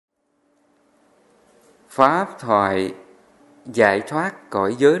Pháp thoại giải thoát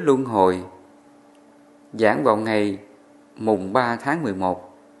cõi giới luân hồi, giảng vào ngày mùng 3 tháng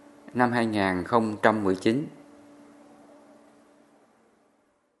 11 năm 2019.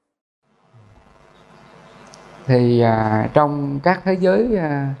 Thì trong các thế giới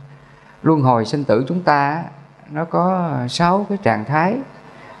luân hồi sinh tử chúng ta, nó có 6 cái trạng thái.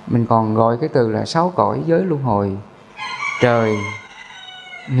 Mình còn gọi cái từ là 6 cõi giới luân hồi: trời,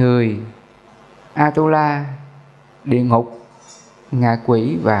 người, Atula, địa ngục, ngạ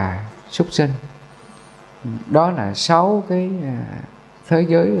quỷ và súc sinh. Đó là 6 cái thế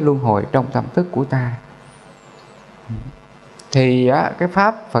giới luân hồi trong tâm thức của ta. Thì cái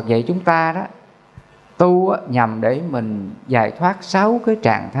pháp Phật dạy chúng ta đó, tu nhằm để mình giải thoát 6 cái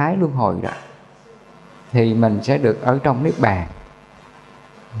trạng thái luân hồi đó, thì mình sẽ được ở trong Niết Bàn.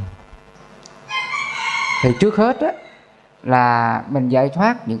 Thì trước hết á, là mình giải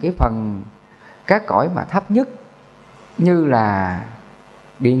thoát những cái phần các cõi mà thấp nhất, như là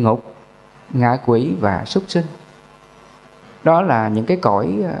địa ngục, ngạ quỷ và súc sinh. Đó là những cái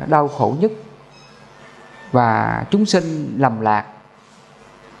cõi đau khổ nhất, và chúng sinh lầm lạc,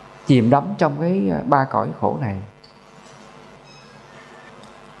 chìm đắm trong cái 3 cõi khổ này.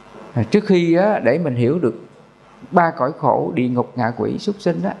 Trước khi để mình hiểu được 3 cõi khổ địa ngục, ngạ quỷ, súc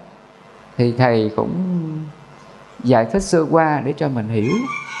sinh đó, thì thầy cũng giải thích sơ qua để cho mình hiểu.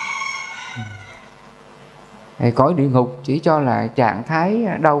 Thì cõi địa ngục chỉ cho là trạng thái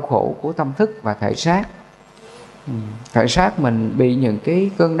đau khổ của tâm thức và thể xác. Thể xác mình bị những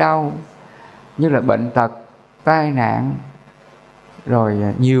cái cơn đau như là bệnh tật, tai nạn,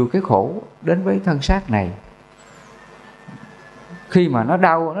 rồi nhiều cái khổ đến với thân xác này. Khi mà nó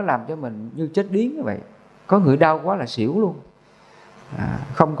đau, nó làm cho mình như chết điếng như vậy. Có người đau quá là xỉu luôn,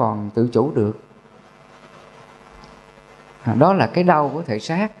 không còn tự chủ được. Đó là cái đau của thể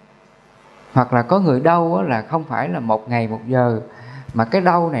xác. Hoặc là có người đau là không phải là một ngày một giờ, mà cái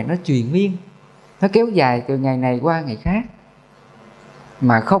đau này nó truyền miên, nó kéo dài từ ngày này qua ngày khác,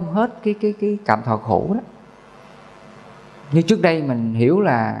 mà không hết cái cảm thọ khổ đó. Như trước đây mình hiểu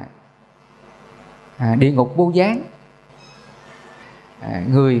là địa ngục vô gián,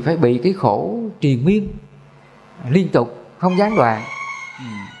 người phải bị cái khổ triền miên liên tục, không gián đoạn.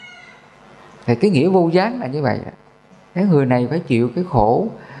 Thì cái nghĩa vô gián là như vậy. Cái người này phải chịu cái khổ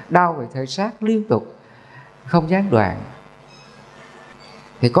đau về thể xác liên tục, không gián đoạn.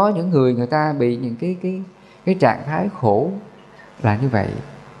 Thì có những người ta bị những cái trạng thái khổ là như vậy.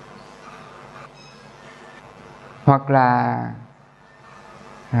 Hoặc là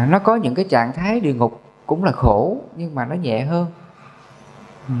nó có những cái trạng thái địa ngục cũng là khổ, nhưng mà nó nhẹ hơn.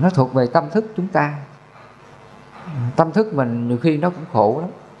 Nó thuộc về tâm thức chúng ta. Tâm thức mình nhiều khi nó cũng khổ lắm.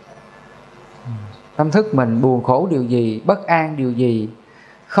 Tâm thức mình buồn khổ điều gì, bất an điều gì,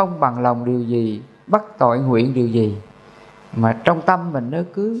 không bằng lòng điều gì, bất tội nguyện điều gì, mà trong tâm mình nó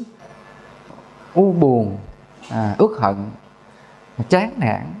cứ u buồn, uất hận, chán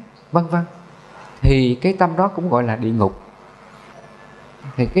nản, vân vân, thì cái tâm đó cũng gọi là địa ngục.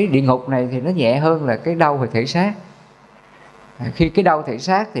 Thì cái địa ngục này thì nó nhẹ hơn là cái đau về thể xác. Khi cái đau thể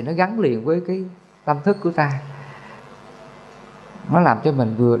xác thì nó gắn liền với cái tâm thức của ta, nó làm cho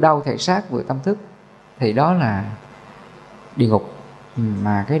mình vừa đau thể xác vừa tâm thức, thì đó là địa ngục.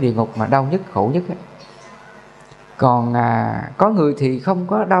 Mà cái địa ngục mà đau nhất, khổ nhất ấy. Còn có người thì không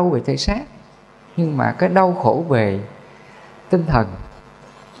có đau về thể xác, nhưng mà cái đau khổ về tinh thần.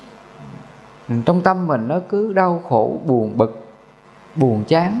 Trong tâm mình nó cứ đau khổ, buồn bực, buồn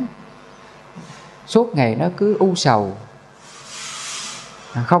chán, suốt ngày nó cứ u sầu,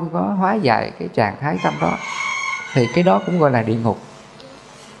 không có hóa giải cái trạng thái tâm đó, thì cái đó cũng gọi là địa ngục.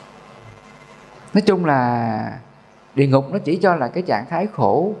 Nói chung là địa ngục nó chỉ cho là cái trạng thái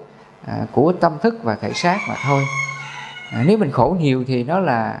khổ của tâm thức và thể xác mà thôi. Nếu mình khổ nhiều thì nó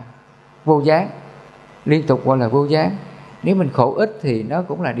là vô gián, liên tục gọi là vô gián. Nếu mình khổ ít thì nó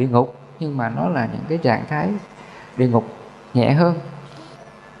cũng là địa ngục, nhưng mà nó là những cái trạng thái địa ngục nhẹ hơn.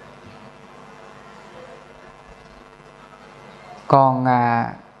 Còn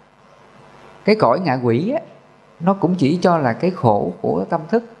cái cõi ngạ quỷ á, nó cũng chỉ cho là cái khổ của tâm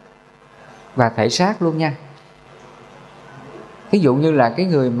thức và thể xác luôn nha. Ví dụ như là cái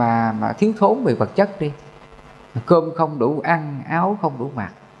người mà thiếu thốn về vật chất đi, cơm không đủ ăn, áo không đủ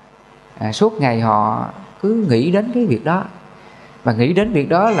mặc, suốt ngày họ cứ nghĩ đến cái việc đó, và nghĩ đến việc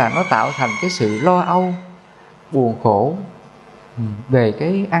đó là nó tạo thành cái sự lo âu, buồn khổ về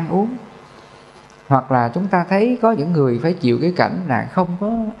cái ăn uống. Hoặc là chúng ta thấy có những người phải chịu cái cảnh là không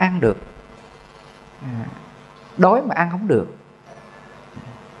có ăn được, đói mà ăn không được.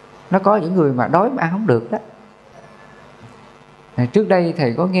 Nó có những người mà đói mà ăn không được đó. Trước đây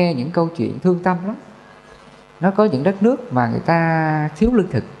thầy có nghe những câu chuyện thương tâm lắm. nó có những đất nước mà người ta thiếu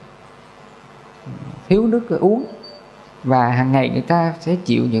lương thực, thiếu nước uống, và hàng ngày người ta sẽ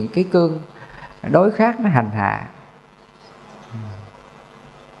chịu những cái cơn đói khát nó hành hạ,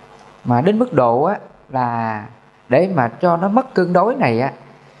 mà đến mức độ á, là để mà cho nó mất cơn đói này á,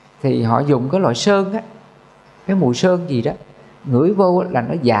 thì họ dùng cái loại sơn á, cái mùi sơn gì đó, ngửi vô là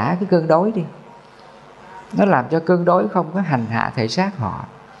nó giả cái cơn đói đi, nó làm cho cơn đói không có hành hạ thể xác họ,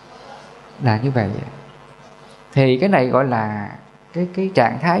 là như vậy. Thì cái này gọi là cái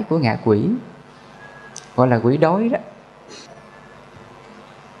trạng thái của ngạ quỷ, gọi là quỷ đói đó.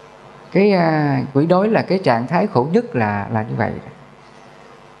 Cái quỷ đói là cái trạng thái khổ nhất là như vậy.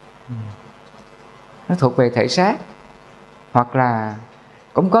 Nó thuộc về thể xác. Hoặc là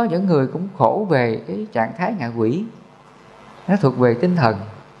cũng có những người cũng khổ về cái trạng thái ngạ quỷ, nó thuộc về tinh thần.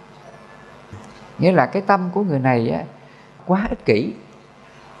 Nghĩa là cái tâm của người này á, quá ích kỷ,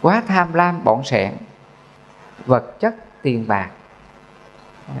 quá tham lam bọn sẻn, vật chất, tiền bạc.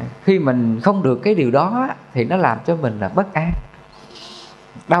 Khi mình không được cái điều đó thì nó làm cho mình là bất an,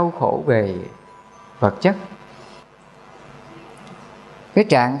 đau khổ về vật chất. Cái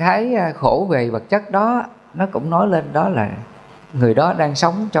trạng thái khổ về vật chất đó, nó cũng nói lên đó là người đó đang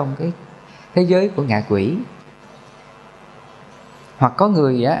sống trong cái thế giới của ngạ quỷ. Hoặc có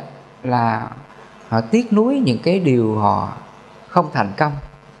người á, là họ tiếc nuối những cái điều họ không thành công.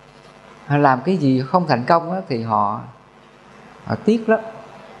 Họ làm cái gì không thành công á, thì họ tiếc lắm,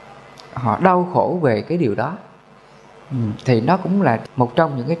 họ đau khổ về cái điều đó. Thì nó cũng là một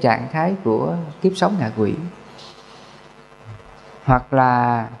trong những cái trạng thái của kiếp sống ngạ quỷ. Hoặc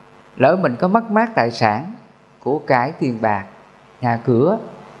là lỡ mình có mất mát tài sản, của cải, tiền bạc, nhà cửa,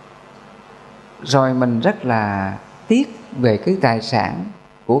 rồi mình rất là tiếc về cái tài sản,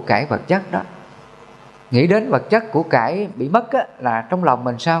 của cải vật chất đó. Nghĩ đến vật chất của cải bị mất á, là trong lòng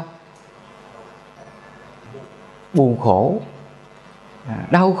mình sao? Buồn khổ,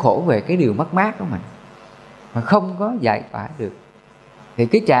 đau khổ về cái điều mất mát của mình, mà không có giải tỏa được. Thì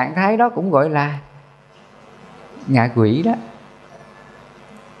cái trạng thái đó cũng gọi là ngạ quỷ đó.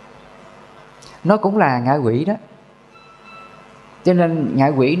 Nó cũng là ngạ quỷ đó. Cho nên ngạ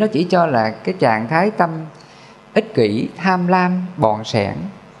quỷ nó chỉ cho là cái trạng thái tâm ích kỷ, tham lam, bọn sẻn,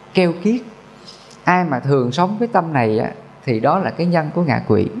 keo kiết. Ai mà thường sống cái tâm này á, thì đó là cái nhân của ngạ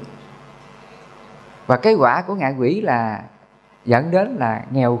quỷ. Và cái quả của ngạ quỷ là dẫn đến là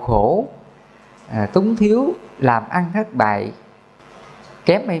nghèo khổ, túng thiếu, làm ăn thất bại,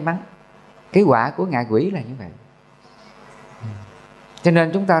 kém may mắn. Cái quả của ngạ quỷ là như vậy. Cho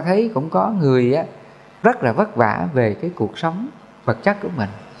nên chúng ta thấy cũng có người á, rất là vất vả về cái cuộc sống vật chất của mình.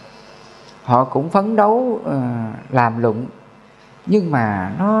 Họ cũng phấn đấu làm lụng, nhưng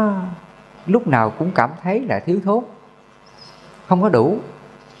mà nó lúc nào cũng cảm thấy là thiếu thốn, không có đủ.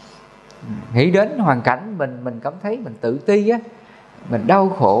 Nghĩ đến hoàn cảnh mình cảm thấy mình tự ti á, mình đau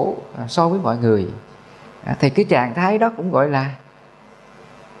khổ so với mọi người. Thì cái trạng thái đó cũng gọi là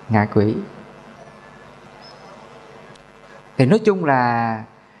ngạ quỷ. Thì nói chung là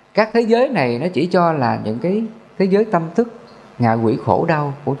các thế giới này nó chỉ cho là những cái thế giới tâm thức ngạ quỷ khổ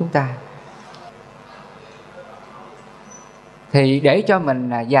đau của chúng ta. Thì để cho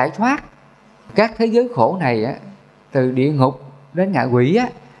mình giải thoát các thế giới khổ này á, từ địa ngục đến ngạ quỷ á,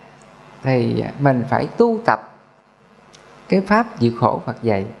 thì mình phải tu tập cái pháp diệt khổ Phật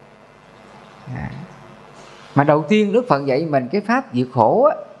dạy. Mà đầu tiên Đức Phật dạy mình cái pháp diệt khổ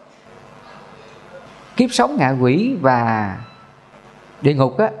á, kiếp sống ngạ quỷ và địa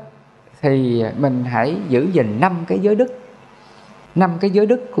ngục á, thì mình hãy giữ gìn 5 cái giới đức. 5 cái giới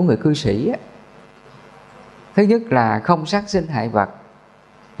đức của người cư sĩ á. Thứ nhất là không sát sinh hại vật,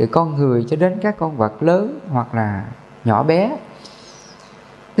 từ con người cho đến các con vật lớn hoặc là nhỏ bé.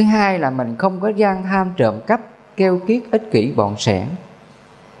 Thứ hai là mình không có gian tham trộm cắp, keo kiết, ích kỷ, bọn sẻn.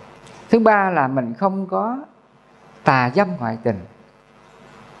 Thứ ba là mình không có tà dâm ngoại tình.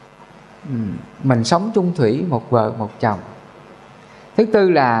 Mình sống chung thủy, một vợ một chồng. Thứ tư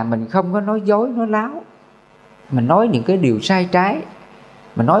là mình không có nói dối, nói láo. Mình nói những cái điều sai trái,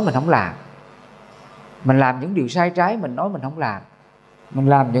 mình nói mình không làm. Mình làm những điều sai trái, mình nói mình không làm. Mình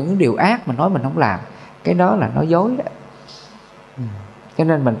làm những điều ác, mình nói mình không làm. Cái đó là nói dối đó. Cho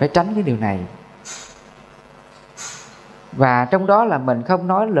nên mình phải tránh cái điều này. Và trong đó là mình không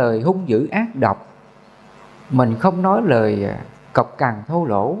nói lời hung dữ ác độc, mình không nói lời cộc cằn thô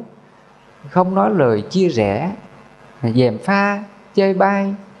lỗ, không nói lời chia rẽ, gièm pha, chê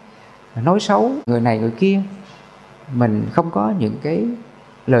bai, nói xấu người này người kia. Mình không có những cái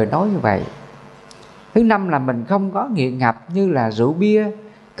lời nói như vậy. Thứ năm là mình không có nghiện ngập như là rượu bia,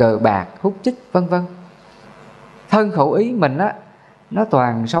 cờ bạc, hút chích, vân vân. Thân khẩu ý mình á, nó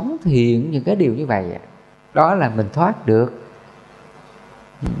toàn sống thiện những cái điều như vậy. đó là mình thoát được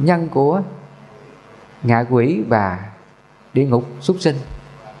nhân của ngạ quỷ và địa ngục súc sinh.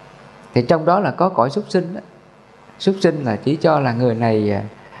 Thì trong đó là có cõi súc sinh đó. Súc sinh là chỉ cho là người này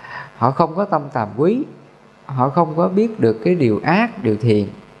họ không có tâm tàm quý, họ không có biết được cái điều ác, điều thiện,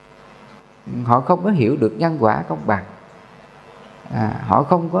 họ không có hiểu được nhân quả công bằng, họ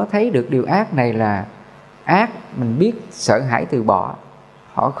không có thấy được điều ác này là ác, mình biết sợ hãi từ bỏ,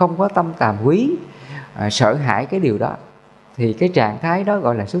 họ không có tâm tàm quý, sợ hãi cái điều đó, thì cái trạng thái đó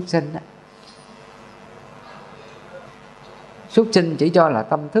gọi là súc sinh đó. Súc sinh chỉ cho là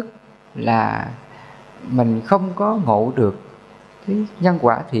tâm thức là mình không có ngộ được cái nhân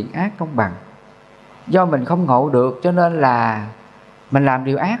quả thiện ác công bằng. Do mình không ngộ được cho nên là mình làm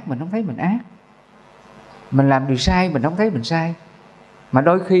điều ác mình không thấy mình ác, mình làm điều sai mình không thấy mình sai, mà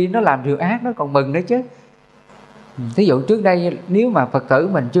đôi khi nó làm điều ác nó còn mừng nữa chứ. Thí dụ trước đây nếu mà Phật tử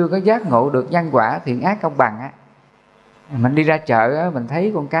mình chưa có giác ngộ được nhân quả thiện ác công bằng á, mình đi ra chợ á, mình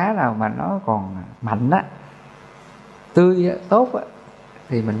thấy con cá nào mà nó còn mạnh á, tươi á, tốt á,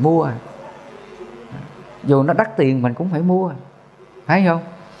 thì mình mua. Dù nó đắt tiền mình cũng phải mua, phải không?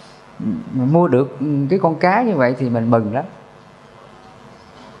 Mình mua được cái con cá như vậy thì mình mừng lắm.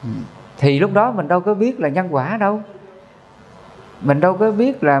 Thì lúc đó mình đâu có biết là nhân quả đâu, mình đâu có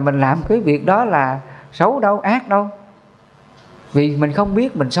biết là mình làm cái việc đó là xấu đâu, ác đâu. Vì mình không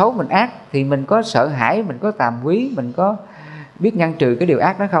biết mình xấu mình ác thì mình có sợ hãi, mình có tàm quý, mình có biết ngăn trừ cái điều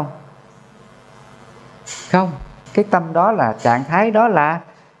ác đó không? Không. Cái tâm đó là trạng thái đó là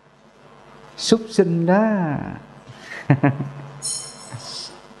súc sinh đó.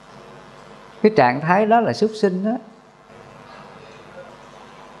 Cái trạng thái đó là súc sinh đó.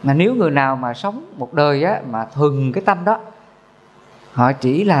 Mà nếu người nào mà sống một đời á, mà thuần cái tâm đó, họ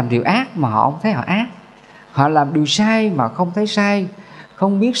chỉ làm điều ác mà họ không thấy họ ác, họ làm điều sai mà không thấy sai,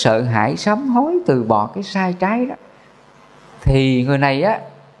 không biết sợ hãi, sám hối, từ bỏ cái sai trái đó, thì người này á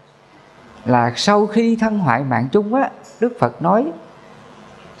là sau khi thân hoại mạng chung á, Đức Phật nói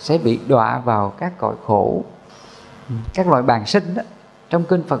sẽ bị đọa vào các cõi khổ, các loài bàng sinh đó. Trong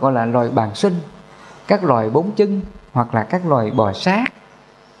kinh Phật gọi là loài bàng sinh, các loài bốn chân hoặc là các loài bò sát.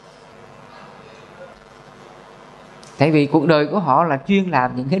 Tại vì cuộc đời của họ là chuyên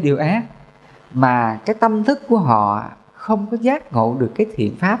làm những cái điều ác, mà cái tâm thức của họ không có giác ngộ được cái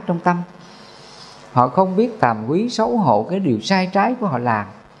thiện pháp trong tâm, họ không biết tàm quý xấu hổ cái điều sai trái của họ làm,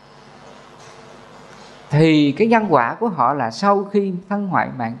 thì cái nhân quả của họ là sau khi thân hoại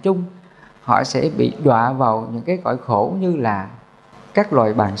mạng chung, họ sẽ bị đọa vào những cái cõi khổ như là các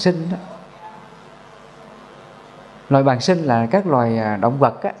loài bàng sinh đó. Loài bàng sinh là các loài động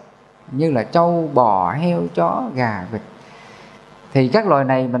vật á, như là trâu, bò, heo, chó, gà, vịt. Thì các loài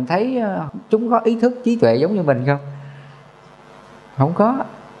này mình thấy chúng có ý thức, trí tuệ giống như mình không? Không có.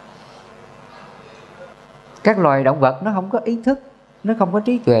 Các loài động vật nó không có ý thức, nó không có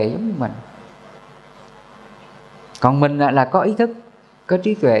trí tuệ giống như mình. Còn mình là có ý thức, có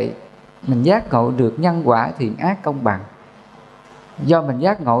trí tuệ, mình giác ngộ được nhân quả thiện ác công bằng. Do mình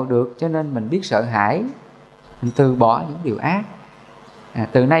giác ngộ được cho nên mình biết sợ hãi, mình từ bỏ những điều ác.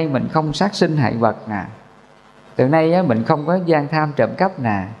 Từ nay mình không sát sinh hại vật nè, từ nay á, mình không có gian tham trộm cắp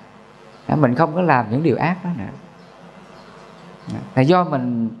nè, mình không có làm những điều ác đó nè. Là do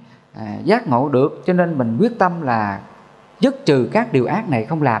mình giác ngộ được cho nên mình quyết tâm là dứt trừ các điều ác này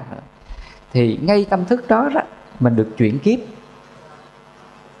không làm nữa. Thì ngay tâm thức đó đó mình được chuyển kiếp.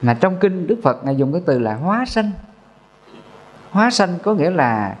 Mà trong kinh Đức Phật Ngài dùng cái từ là hóa sanh. Hóa sanh có nghĩa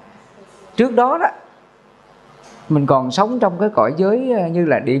là trước đó đó mình còn sống trong cái cõi giới như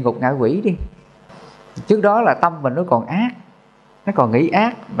là địa ngục ngạ quỷ đi. Trước đó là tâm mình nó còn ác, nó còn nghĩ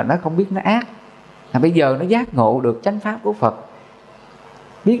ác mà nó không biết nó ác. Mà bây giờ nó giác ngộ được chánh pháp của Phật,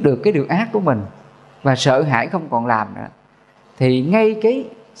 biết được cái điều ác của mình và sợ hãi không còn làm nữa, thì ngay cái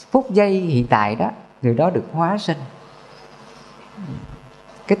phút giây hiện tại đó người đó được hóa sinh.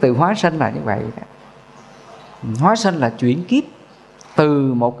 Cái từ hóa sinh là như vậy đó. Hóa sinh là chuyển kiếp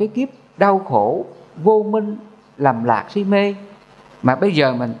từ một cái kiếp đau khổ, vô minh, lầm lạc si mê, mà bây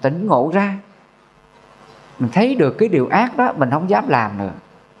giờ mình tỉnh ngộ ra, mình thấy được cái điều ác đó mình không dám làm nữa,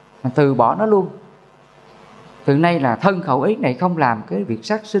 mình từ bỏ nó luôn. Từ nay là thân khẩu ý này không làm cái việc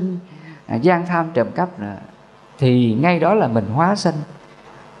sát sinh, gian tham trộm cắp nữa, thì ngay đó là mình hóa sinh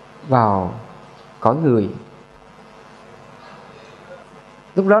vào cõi người.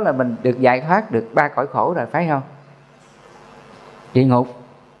 Lúc đó là mình được giải thoát được 3 cõi khổ rồi, phải không? Địa ngục,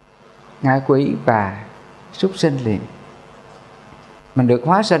 ngạ quỷ và súc sinh liền. Mình được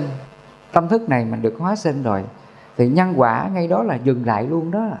hóa sinh, tâm thức này mình được hóa sinh rồi, thì nhân quả ngay đó là dừng lại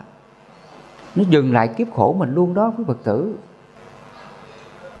luôn đó. Nó dừng lại kiếp khổ mình luôn đó quý Phật tử.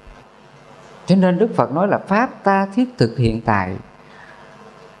 Cho nên Đức Phật nói là pháp ta thiết thực hiện tại,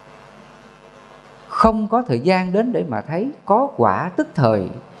 không có thời gian đến để mà thấy, có quả tức thời,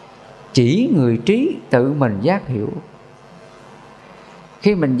 chỉ người trí tự mình giác hiểu.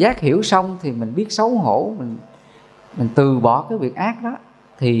 Khi mình giác hiểu xong thì mình biết xấu hổ, mình từ bỏ cái việc ác đó,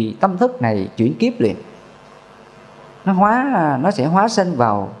 thì tâm thức này chuyển kiếp liền. Nó sẽ hóa sinh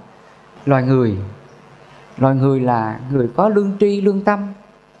vào loài người. Loài người là người có lương tri lương tâm,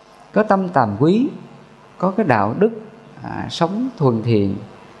 có tâm tàm quý, có cái đạo đức, sống thuần thiện,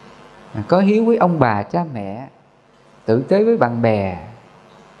 có hiếu với ông bà cha mẹ, tử tế với bạn bè,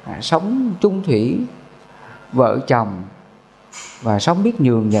 sống chung thủy, vợ chồng, và sống biết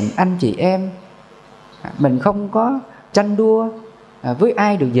nhường nhịn anh chị em. Mình không có tranh đua với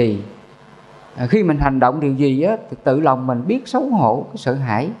ai điều gì. Khi mình hành động điều gì á, thì tự lòng mình biết xấu hổ, cái sợ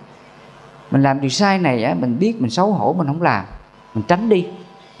hãi. Mình làm điều sai này á, mình biết mình xấu hổ, mình không làm, mình tránh đi.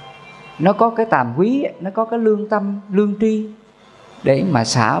 Nó có cái tàm quý, nó có cái lương tâm, lương tri để mà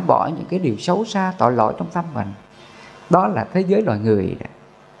xả bỏ những cái điều xấu xa, tội lỗi trong tâm mình. Đó là thế giới loài người đó.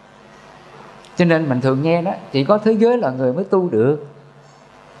 Cho nên mình thường nghe đó, chỉ có thế giới loài người mới tu được.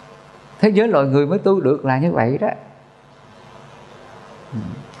 Thế giới loài người mới tu được là như vậy đó.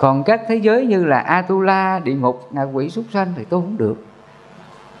 Còn các thế giới như là Atula, địa ngục, ngạ quỷ, súc sanh thì tu không được.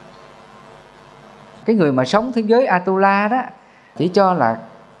 Cái người mà sống thế giới Atula đó chỉ cho là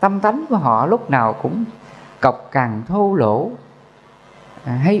tâm tánh của họ lúc nào cũng cọc cằn thô lỗ,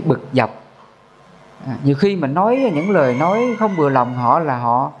 hay bực dọc. Nhiều khi mình nói những lời nói không vừa lòng họ là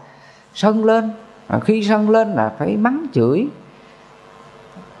họ sân lên. Khi sân lên là phải mắng chửi,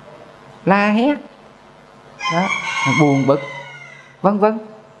 la hét đó, buồn bực, vân vân.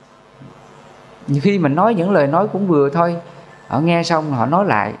 Nhiều khi mình nói những lời nói cũng vừa thôi, họ nghe xong họ nói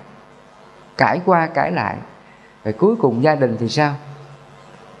lại, cãi qua cãi lại, rồi cuối cùng gia đình thì sao?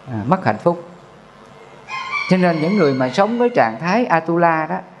 Mất hạnh phúc. Cho nên những người mà sống với trạng thái Atula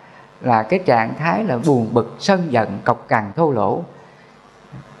đó là cái trạng thái là buồn bực, sân giận, cọc cằn, thô lỗ.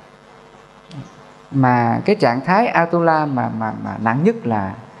 Mà cái trạng thái Atula mà nặng nhất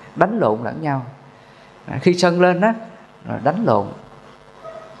là đánh lộn lẫn nhau. Khi sân lên đó, rồi đánh lộn,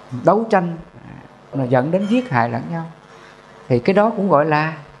 đấu tranh, rồi dẫn đến giết hại lẫn nhau, thì cái đó cũng gọi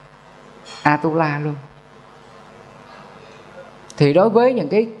là Atula luôn. Thì đối với những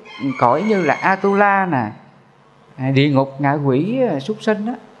cái cõi như là Atula nè, địa ngục, ngạ quỷ, súc sinh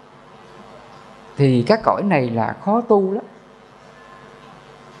đó, thì các cõi này là khó tu lắm.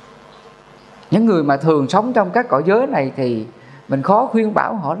 Những người mà thường sống trong các cõi giới này thì mình khó khuyên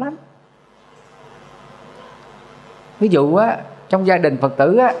bảo họ lắm. Ví dụ á, trong gia đình Phật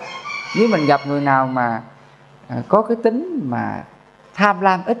tử á, nếu mình gặp người nào mà có cái tính mà tham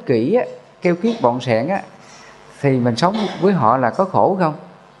lam, ích kỷ á, keo kiết bọn sẻn á, thì mình sống với họ là có khổ không?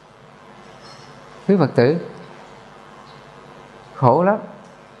 Quý Phật tử, khổ lắm.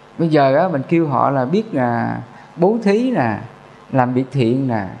 Bây giờ á, mình kêu họ là biết bố thí nè, làm việc thiện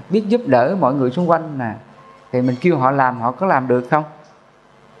nè, biết giúp đỡ mọi người xung quanh nè, thì mình kêu họ làm, họ có làm được không?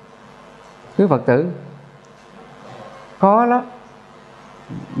 Quý Phật tử, khó lắm.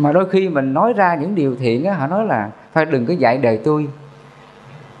 Mà đôi khi mình nói ra những điều thiện á, họ nói là phải đừng có dạy đời tôi,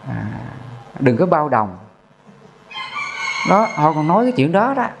 đừng có bao đồng đó. Họ còn nói cái chuyện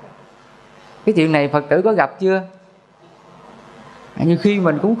đó đó. Cái chuyện này Phật tử có gặp chưa? Như khi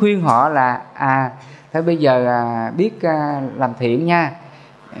mình cũng khuyên họ là thôi bây giờ biết làm thiện nha,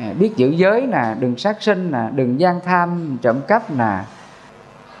 biết giữ giới nè, đừng sát sinh nè, đừng gian tham trộm cắp nè,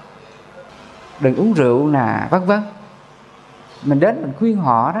 đừng uống rượu nè, vân vân. Mình đến mình khuyên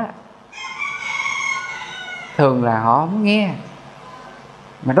họ đó, thường là họ không nghe.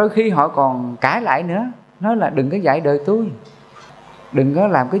 Mà đôi khi họ còn cãi lại nữa, nói là đừng có dạy đời tôi, đừng có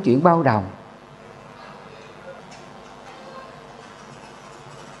làm cái chuyện bao đồng.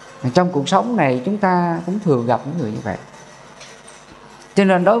 Trong cuộc sống này chúng ta cũng thường gặp những người như vậy. Cho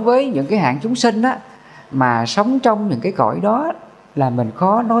nên đối với những cái hạng chúng sinh á, mà sống trong những cái cõi đó là mình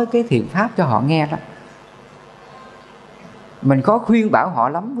khó nói cái thiện pháp cho họ nghe lắm. Mình khó khuyên bảo họ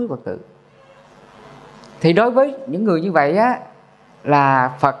lắm với Phật tử. Thì đối với những người như vậy á,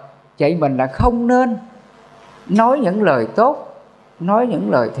 là Phật dạy mình là không nên nói những lời tốt, nói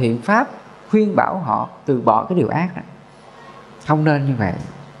những lời thiện pháp, khuyên bảo họ từ bỏ cái điều ác đó. Không nên như vậy.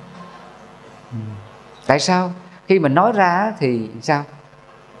 Tại sao? Khi mình nói ra thì sao?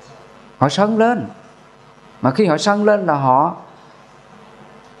 Họ sân lên. Mà khi họ sân lên là họ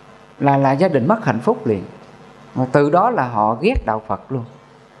là gia đình mất hạnh phúc liền. Mà từ đó là họ ghét đạo Phật luôn.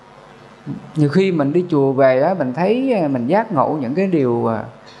 Nhiều khi mình đi chùa về á, mình thấy mình giác ngộ những cái điều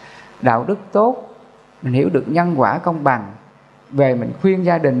đạo đức tốt, mình hiểu được nhân quả công bằng, về mình khuyên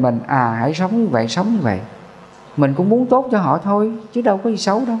gia đình mình hãy sống như vậy, sống như vậy, mình cũng muốn tốt cho họ thôi chứ đâu có gì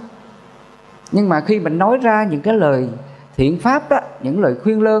xấu đâu. Nhưng mà khi mình nói ra những cái lời thiện pháp đó, những lời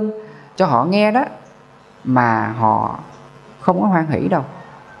khuyên lơn cho họ nghe đó, mà họ không có hoan hỷ đâu,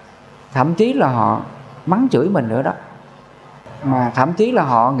 thậm chí là họ mắng chửi mình nữa đó, mà thậm chí là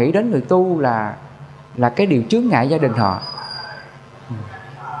họ nghĩ đến người tu là cái điều chướng ngại gia đình họ.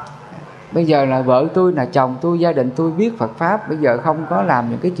 Bây giờ là vợ tôi, là chồng tôi, gia đình tôi biết Phật Pháp, bây giờ không có làm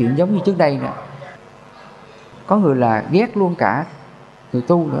những cái chuyện giống như trước đây nữa. Có người là ghét luôn cả người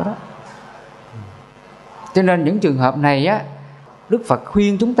tu nữa đó. Cho nên những trường hợp này á, Đức Phật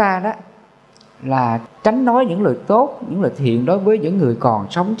khuyên chúng ta đó là tránh nói những lời tốt, những lời thiện đối với những người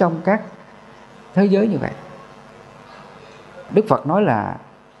còn sống trong các thế giới như vậy. Đức Phật nói là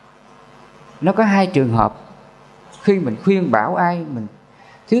nó có hai trường hợp khi mình khuyên bảo ai, mình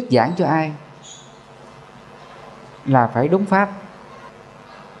thuyết giảng cho ai là phải đúng pháp.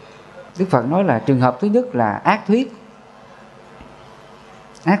 Đức Phật nói là trường hợp thứ nhất là ác thuyết.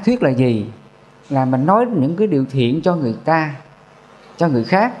 Ác thuyết là gì? Là mình nói những cái điều thiện cho người ta, cho người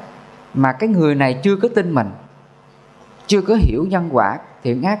khác, mà cái người này chưa có tin mình, chưa có hiểu nhân quả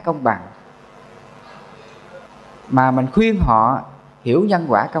thiện ác công bằng, mà mình khuyên họ hiểu nhân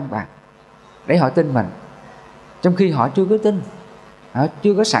quả công bằng để họ tin mình, trong khi họ chưa có tin, họ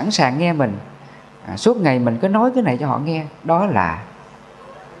chưa có sẵn sàng nghe mình. Suốt ngày mình cứ nói cái này cho họ nghe, đó là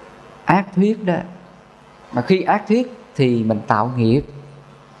ác thuyết đó. Mà khi ác thuyết thì mình tạo nghiệp.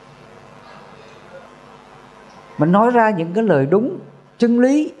 Mình nói ra những cái lời đúng, chân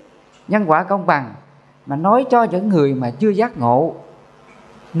lý, nhân quả công bằng, mà nói cho những người mà chưa giác ngộ,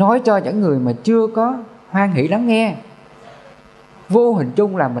 nói cho những người mà chưa có hoan hỷ lắng nghe, vô hình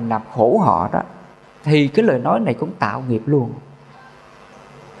chung là mình làm khổ họ đó, thì cái lời nói này cũng tạo nghiệp luôn.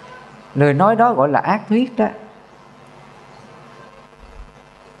 Lời nói đó gọi là ác thuyết đó.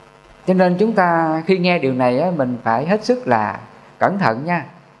 Cho nên chúng ta khi nghe điều này á, mình phải hết sức là cẩn thận nha.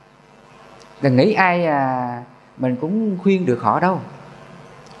 Đừng nghĩ ai mình cũng khuyên được họ đâu.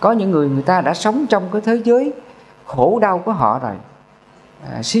 Có những người ta đã sống trong cái thế giới khổ đau của họ rồi,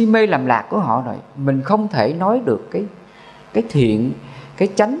 si mê lầm lạc của họ rồi, mình không thể nói được cái thiện, cái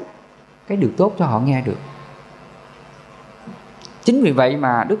chánh, cái điều tốt cho họ nghe được. Chính vì vậy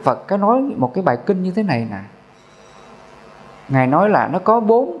mà Đức Phật có nói một cái bài kinh như thế này nè. Ngài nói là nó có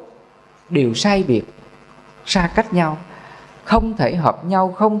 4 điều sai biệt, xa cách nhau, không thể hợp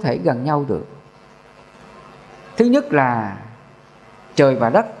nhau, không thể gần nhau được. Thứ nhất là trời và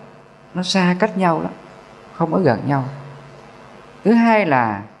đất nó xa cách nhau lắm, không ở gần nhau. Thứ hai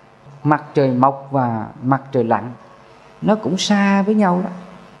là mặt trời mọc và mặt trời lặn, nó cũng xa với nhau đó.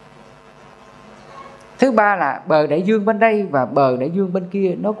 Thứ ba là bờ đại dương bên đây và bờ đại dương bên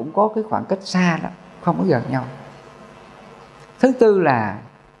kia, nó cũng có cái khoảng cách xa lắm, không ở gần nhau. Thứ tư là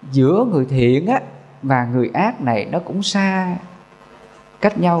giữa người thiện á và người ác này nó cũng xa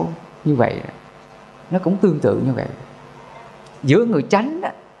cách nhau như vậy, nó cũng tương tự như vậy. Giữa người chánh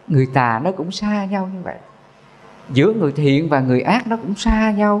á, người tà nó cũng xa nhau như vậy. Giữa người thiện và người ác nó cũng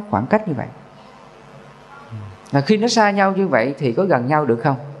xa nhau, khoảng cách như vậy. Là khi nó xa nhau như vậy thì có gần nhau được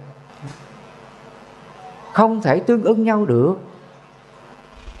không? Không thể tương ưng nhau được.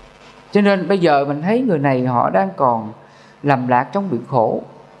 Cho nên bây giờ mình thấy người này họ đang còn lầm lạc trong biển khổ,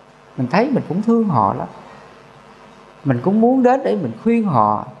 mình thấy mình cũng thương họ lắm, mình cũng muốn đến để mình khuyên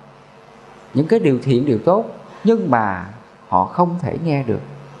họ những cái điều thiện, điều tốt, nhưng mà họ không thể nghe được.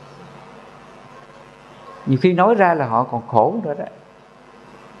 Nhiều khi nói ra là họ còn khổ nữa đó.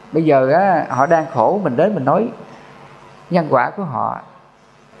 Bây giờ á, họ đang khổ, mình đến mình nói nhân quả của họ.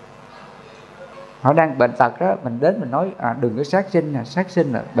 Họ đang bệnh tật đó, mình đến mình nói đừng có sát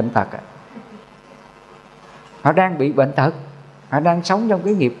sinh là bệnh tật. Họ đang bị bệnh tật, họ đang sống trong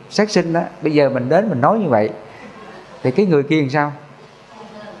cái nghiệp sát sinh đó. Bây giờ mình đến mình nói như vậy thì cái người kia làm sao?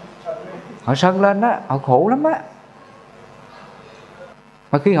 Họ sân lên đó, họ khổ lắm á.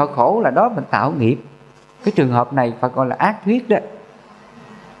 Mà khi họ khổ là đó mình tạo nghiệp. Cái trường hợp này Phật gọi là ác thuyết đó.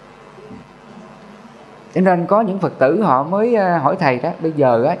 Cho nên có những Phật tử họ mới hỏi thầy đó, bây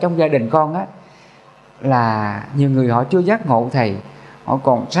giờ á, trong gia đình con á, là nhiều người họ chưa giác ngộ thầy, họ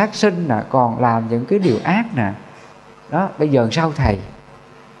còn sát sinh nè, còn làm những cái điều ác nè. Đó, bây giờ sao thầy?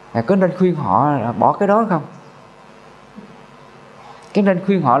 Có nên khuyên họ là bỏ cái đó không? Cái nên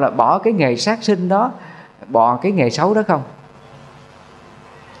khuyên họ là bỏ cái nghề sát sinh đó, bỏ cái nghề xấu đó không?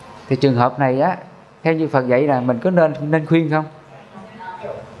 Thì trường hợp này á, theo như Phật dạy là mình có nên khuyên không?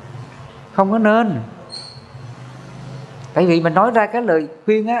 Không có nên. Tại vì mình nói ra cái lời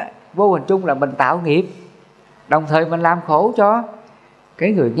khuyên á, vô hình chung là mình tạo nghiệp, đồng thời mình làm khổ cho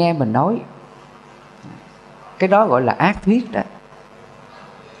cái người nghe mình nói. Cái đó gọi là ác thuyết đó.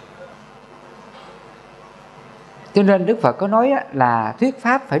 Cho nên Đức Phật có nói là thuyết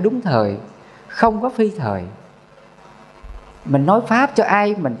pháp phải đúng thời, không có phi thời. Mình nói pháp cho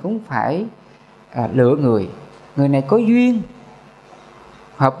ai mình cũng phải lựa người này có duyên,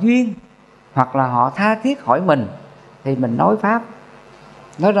 hợp duyên, hoặc là họ tha thiết hỏi mình thì mình nói pháp,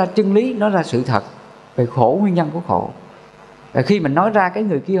 nói ra chân lý, nói ra sự thật về khổ, nguyên nhân của khổ. Và khi mình nói ra, cái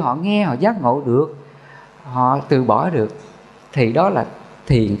người kia họ nghe, họ giác ngộ được, họ từ bỏ được, thì đó là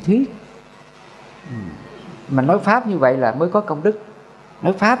thiền thuyết. Mình nói pháp như vậy là mới có công đức.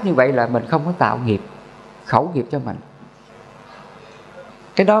 Nói pháp như vậy là mình không có tạo nghiệp, khẩu nghiệp cho mình.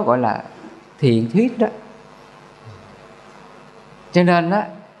 Cái đó gọi là thiền thuyết đó. Cho nên á,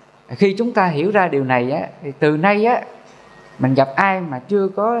 khi chúng ta hiểu ra điều này á, thì từ nay á, mình gặp ai mà chưa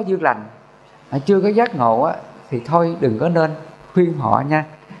có duyên lành, mà chưa có giác ngộ á, thì thôi đừng có nên khuyên họ nha.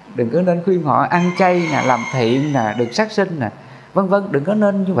 Đừng có nên khuyên họ ăn chay nè, làm thiện nè, đừng sát sinh nè, vân vân. Đừng có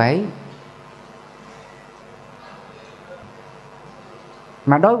nên như vậy.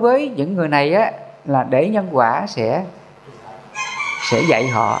 Mà đối với những người này á, là để nhân quả sẽ dạy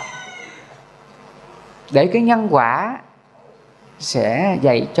họ, để cái nhân quả sẽ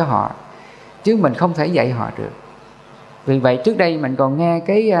dạy cho họ, chứ mình không thể dạy họ được. Vì vậy trước đây mình còn nghe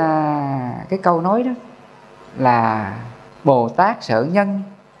cái câu nói đó là Bồ Tát sợ nhân,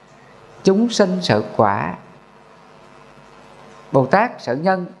 chúng sinh sợ quả. Bồ Tát sợ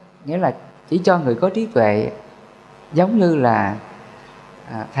nhân nghĩa là chỉ cho người có trí tuệ, giống như là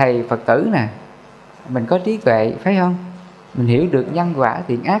thầy Phật tử nè, mình có trí tuệ phải không? Mình hiểu được nhân quả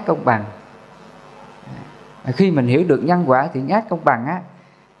thiện ác công bằng. Khi mình hiểu được nhân quả thiện ác công bằng á,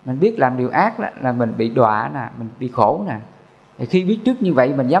 mình biết làm điều ác đó, là mình bị đọa nè, mình bị khổ nè. Thì khi biết trước như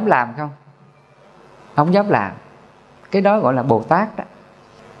vậy mình dám làm không? Không dám làm. Cái đó gọi là Bồ Tát đó.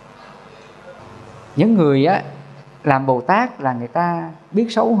 Những người á làm Bồ Tát là người ta biết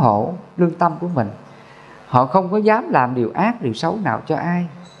xấu hổ lương tâm của mình. Họ không có dám làm điều ác, điều xấu nào cho ai.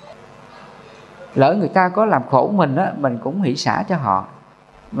 Lỡ người ta có làm khổ mình á, mình cũng hỷ xả cho họ.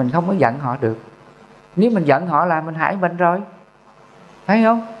 Mình không có giận họ được. Nếu mình giận họ là mình hại mình rồi, phải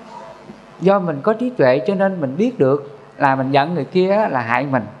không? Do mình có trí tuệ cho nên mình biết được là mình giận người kia là hại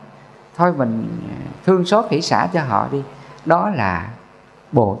mình. Thôi mình thương xót hỷ xả cho họ đi. Đó là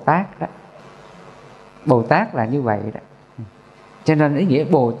Bồ Tát đó. Bồ Tát là như vậy đó. Cho nên ý nghĩa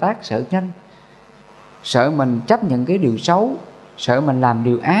Bồ Tát sợ nhân, sợ mình chấp nhận cái điều xấu, sợ mình làm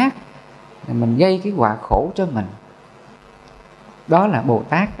điều ác, mình gây cái họa khổ cho mình. Đó là Bồ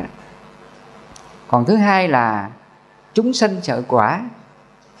Tát đó. Còn thứ hai là chúng sinh sợ quả.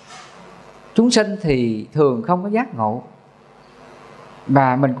 Chúng sinh thì thường không có giác ngộ,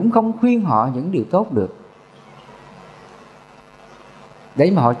 và mình cũng không khuyên họ những điều tốt được,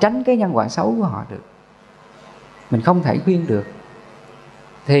 để mà họ tránh cái nhân quả xấu của họ được. Mình không thể khuyên được.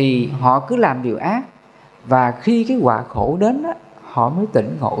 Thì họ cứ làm điều ác, và khi cái họa khổ đến á, họ mới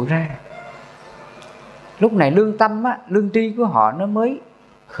tỉnh ngộ ra. Lúc này lương tâm á, lương tri của họ nó mới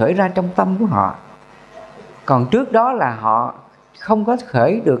khởi ra trong tâm của họ. Còn trước đó là họ không có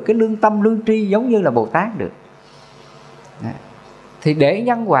khởi được cái lương tâm, lương tri giống như là Bồ Tát được. Đó. Thì để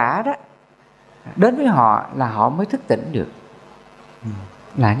nhân quả đó đến với họ là họ mới thức tỉnh được.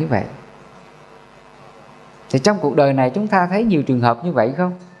 Là như vậy. Thì trong cuộc đời này chúng ta thấy nhiều trường hợp như vậy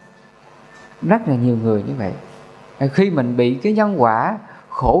không? Rất là nhiều người như vậy. Khi mình bị cái nhân quả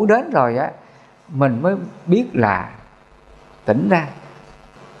khổ đến rồi á, mình mới biết là tỉnh ra.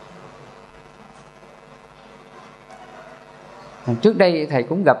 Trước đây thầy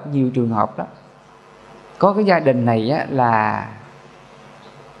cũng gặp nhiều trường hợp đó. Có cái gia đình này á, là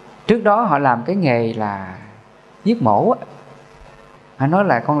trước đó họ làm cái nghề là giết mổ á. Họ nói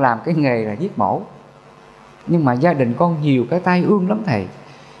là con làm cái nghề là giết mổ, nhưng mà gia đình con nhiều cái tai ương lắm thầy.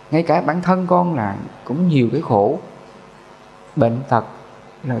 Ngay cả bản thân con là cũng nhiều cái khổ, bệnh tật,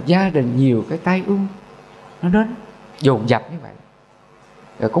 là gia đình nhiều cái tai ương nó đến dồn dập như vậy.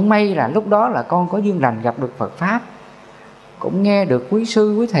 Rồi cũng may là lúc đó là con có duyên lành gặp được Phật Pháp, cũng nghe được quý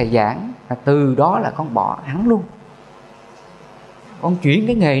sư, quý thầy giảng, và từ đó là con bỏ hẳn luôn. Con chuyển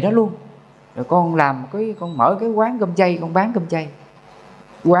cái nghề đó luôn. Rồi con làm con mở cái quán cơm chay, con bán cơm chay.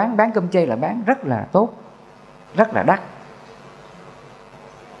 Quán bán cơm chay là bán rất là tốt, rất là đắt.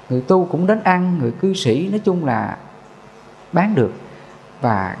 Người tu cũng đến ăn, người cư sĩ, nói chung là bán được,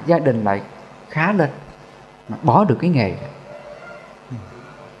 và gia đình lại khá lên, mà bỏ được cái nghề.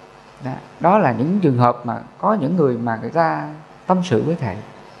 Đó là những trường hợp mà có những người mà người ta tâm sự với thầy.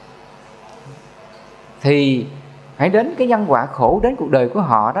 Thì phải đến cái nhân quả khổ đến cuộc đời của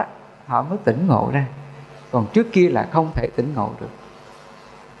họ đó, họ mới tỉnh ngộ ra. Còn trước kia là không thể tỉnh ngộ được.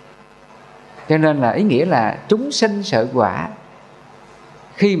 Cho nên là ý nghĩa là chúng sinh sợ quả.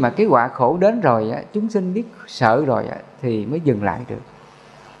 Khi mà cái quả khổ đến rồi á, chúng sinh biết sợ rồi á, thì mới dừng lại được.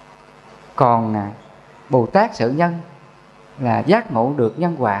 Còn Bồ Tát Sợ Nhân là giác ngộ được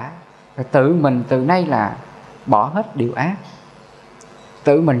nhân quả, tự mình từ nay là bỏ hết điều ác,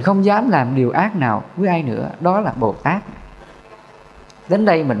 tự mình không dám làm điều ác nào với ai nữa. Đó là Bồ Tát. Đến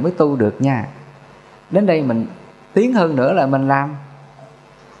đây mình mới tu được nha. Đến đây mình tiến hơn nữa là mình làm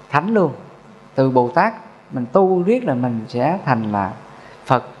thánh luôn. Từ Bồ Tát mình tu riết là mình sẽ thành là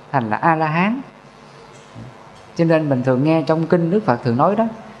Phật, thành là A-la-hán. Cho nên mình thường nghe trong kinh Đức Phật thường nói đó,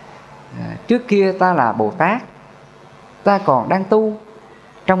 trước kia ta là Bồ Tát, ta còn đang tu.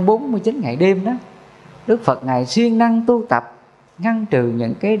 Trong 49 ngày đêm đó, Đức Phật Ngài siêng năng tu tập, ngăn trừ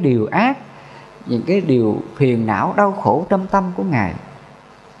những cái điều ác, những cái điều phiền não đau khổ trong tâm của Ngài.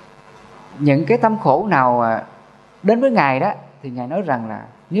 Những cái tâm khổ nào đến với Ngài đó, thì Ngài nói rằng là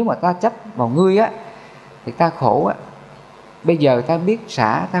nếu mà ta chấp vào ngươi á, thì ta khổ á. Bây giờ ta biết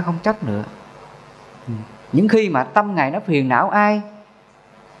xả, ta không chấp nữa. Những khi mà tâm Ngài nó phiền não ai,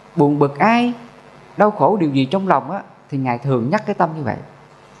 buồn bực ai, đau khổ điều gì trong lòng á, thì Ngài thường nhắc cái tâm như vậy,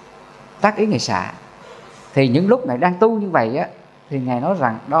 tác ý Ngài xả. Thì những lúc Ngài đang tu như vậy á, thì Ngài nói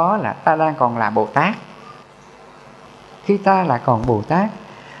rằng đó là ta đang còn là Bồ Tát. Khi ta là còn Bồ Tát,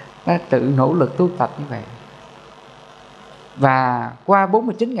 ta tự nỗ lực tu tập như vậy. Và qua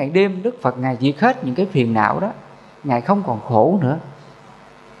 49 ngày đêm, Đức Phật Ngài diệt hết những cái phiền não đó. Ngài không còn khổ nữa.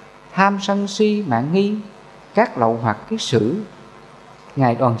 Tham sân si mạn nghi, các lậu hoặc kiết sử,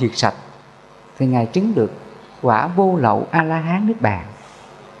 Ngài đoàn diệt sạch. Thì Ngài chứng được quả vô lậu A-la-hán Niết Bàn.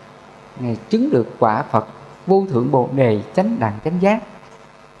 Ngài chứng được quả Phật vô thượng Bồ Đề chánh đẳng chánh giác.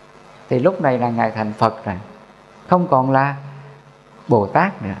 Thì lúc này là Ngài thành Phật rồi, không còn là Bồ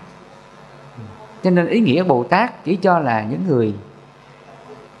Tát nữa. Cho nên ý nghĩa Bồ Tát chỉ cho là những người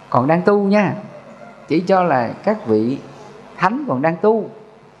còn đang tu nha, chỉ cho là các vị thánh còn đang tu.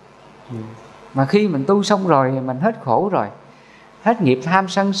 Mà khi mình tu xong rồi, mình hết khổ rồi, hết nghiệp tham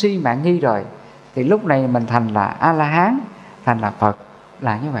sân si mạn nghi rồi, thì lúc này mình thành là A-la-hán, thành là Phật,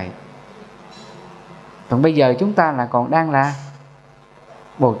 là như vậy. Còn bây giờ chúng ta là còn đang là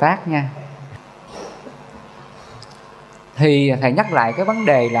Bồ Tát nha. Thì Thầy nhắc lại cái vấn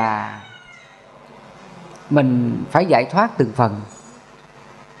đề là mình phải giải thoát từng phần.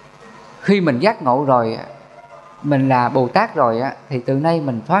 Khi mình giác ngộ rồi, mình là Bồ Tát rồi á, thì từ nay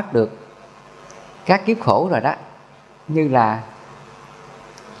mình thoát được các kiếp khổ rồi đó. Như là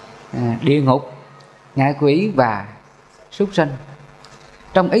địa ngục, ngạ quỷ và súc sinh.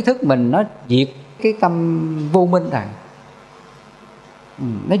 Trong ý thức mình nó diệt cái tâm vô minh rồi,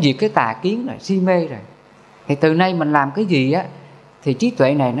 nó diệt cái tà kiến rồi, si mê rồi. Thì từ nay mình làm cái gì á, thì trí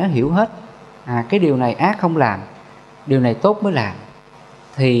tuệ này nó hiểu hết. Cái điều này ác không làm, điều này tốt mới làm.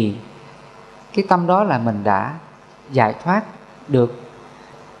 Thì cái tâm đó là mình đã giải thoát được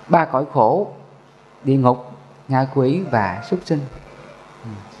 3 cõi khổ: địa ngục, ngạ quỷ và súc sinh.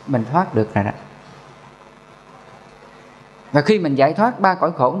 Mình thoát được rồi đó. Và khi mình giải thoát 3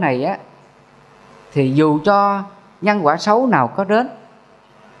 cõi khổ này á, thì dù cho nhân quả xấu nào có đến,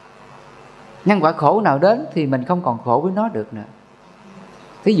 nhân quả khổ nào đến, thì mình không còn khổ với nó được nữa.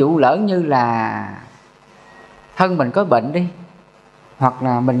 Ví dụ lỡ như là thân mình có bệnh đi, hoặc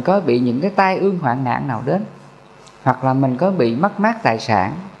là mình có bị những cái tai ương hoạn nạn nào đến, hoặc là mình có bị mất mát tài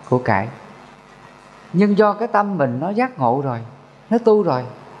sản, của cải. Nhưng do cái tâm mình nó giác ngộ rồi, nó tu rồi,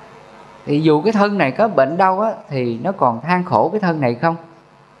 thì dù cái thân này có bệnh đau á, thì nó còn than khổ cái thân này không?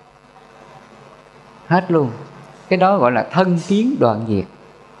 Hết luôn. Cái đó gọi là thân kiến đoạn diệt.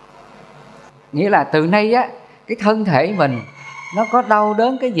 Nghĩa là từ nay á, cái thân thể mình nó có đau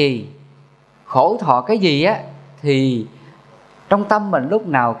đớn cái gì, khổ thọ cái gì á, thì trong tâm mình lúc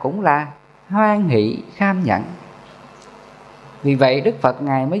nào cũng là hoan hỷ kham nhẫn. Vì vậy Đức Phật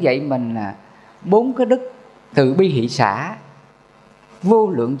Ngài mới dạy mình là 4 cái đức từ bi hỷ xả, vô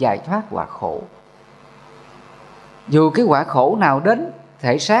lượng giải thoát quả khổ. Dù cái quả khổ nào đến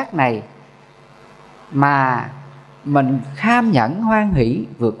thể xác này, mà mình kham nhẫn hoan hỷ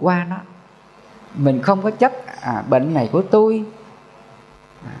vượt qua nó. Mình không có chấp bệnh này của tôi,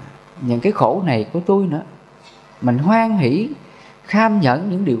 những cái khổ này của tôi nữa. Mình hoan hỷ kham nhẫn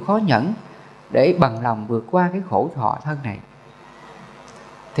những điều khó nhẫn để bằng lòng vượt qua cái khổ thọ thân này.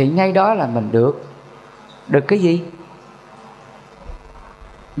 Thì ngay đó là mình được cái gì?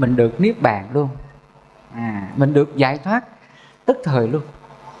 Mình được niết bàn luôn. Mình được giải thoát tức thời luôn.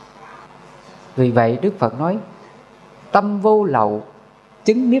 Vì vậy Đức Phật nói tâm vô lậu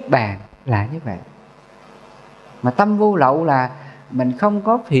chứng niết bàn là như vậy. Mà tâm vô lậu là mình không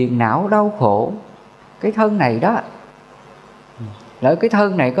có phiền não đau khổ cái thân này đó. Lỡ cái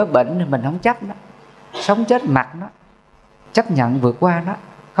thân này có bệnh thì mình không chấp nó, sống chết mặc nó, chấp nhận vượt qua nó.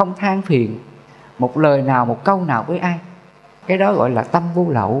 không than phiền một lời nào, một câu nào với ai. Cái đó gọi là tâm vô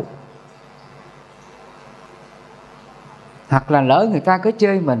lậu. Hoặc là lỡ người ta cứ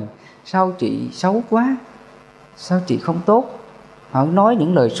chơi mình: sao chị xấu quá, sao chị không tốt. Họ nói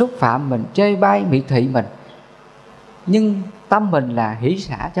những lời xúc phạm mình, chê bai miệt thị mình, nhưng tâm mình là hỷ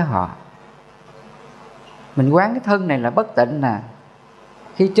xả cho họ. Mình quán cái thân này là bất tịnh nè,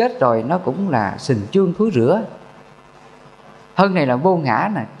 khi chết rồi nó cũng là sình chương thúi rữa. Thân này là vô ngã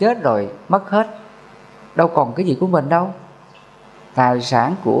nè, chết rồi mất hết, đâu còn cái gì của mình đâu. Tài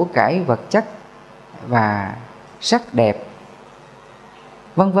sản của cải vật chất và sắc đẹp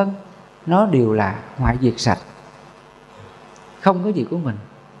vân vân, nó đều là hoại diệt sạch, không có gì của mình.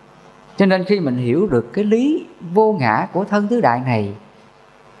 Cho nên khi mình hiểu được cái lý vô ngã của thân tứ đại này,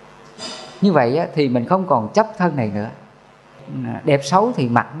 như vậy á, thì mình không còn chấp thân này nữa. Đẹp xấu thì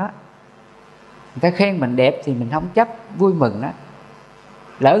mặc nó, người ta khen mình đẹp thì mình không chấp, vui mừng đó.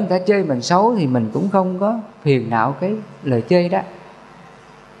 Lỡ người ta chê mình xấu thì mình cũng không có phiền não cái lời chê đó.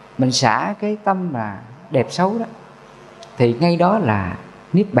 Mình xả cái tâm là đẹp xấu đó, thì ngay đó là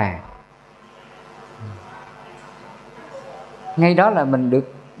niết bàn. Ngay đó là mình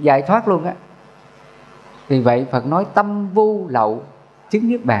được giải thoát luôn á. Vì vậy Phật nói tâm vô lậu chứng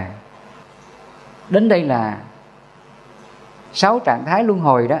niết bàn. Đến đây là 6 trạng thái luân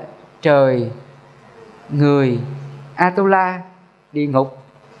hồi đó: trời, người, Atula, địa ngục,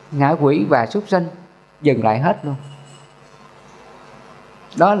 ngạ quỷ và súc sanh, dừng lại hết luôn.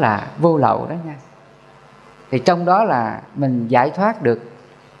 Đó là vô lậu đó nha. Thì trong đó là mình giải thoát được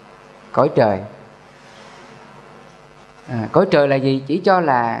cõi trời. Cõi trời là gì? Chỉ cho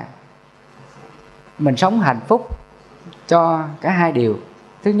là mình sống hạnh phúc cho cả hai điều.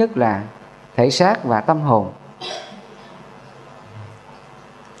 Thứ nhất là thể xác và tâm hồn.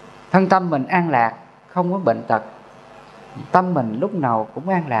 Thân tâm mình an lạc, không có bệnh tật. Tâm mình lúc nào cũng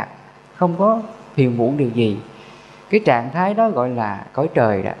an lạc, không có phiền muộn điều gì. Cái trạng thái đó gọi là cõi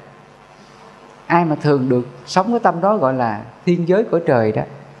trời đó. Ai mà thường được sống cái tâm đó gọi là thiên giới cõi trời đó.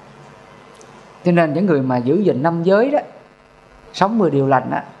 Cho nên những người mà giữ gìn 5 giới đó, sống 10 điều lành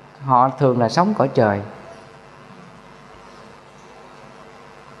đó, họ thường là sống cõi trời.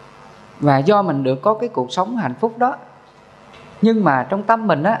 Và do mình được có cái cuộc sống hạnh phúc đó, nhưng mà trong tâm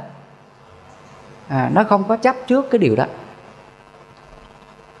mình á, nó không có chấp trước cái điều đó.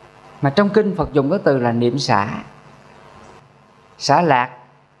 Mà trong kinh Phật dùng cái từ là niệm xả. Xả lạc,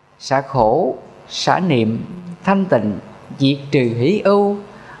 xả khổ, xả niệm, thanh tịnh, diệt trừ hỷ ưu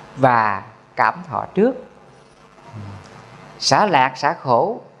và cảm thọ trước. Xả lạc, xả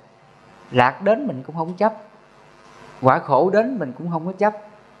khổ. Lạc đến mình cũng không chấp, quả khổ đến mình cũng không có chấp.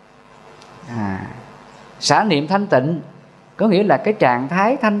 Xả niệm thanh tịnh có nghĩa là cái trạng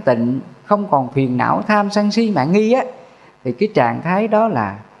thái thanh tịnh, không còn phiền não tham sân si mạng nghi á, thì cái trạng thái đó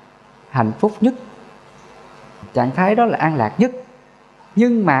là hạnh phúc nhất, trạng thái đó là an lạc nhất.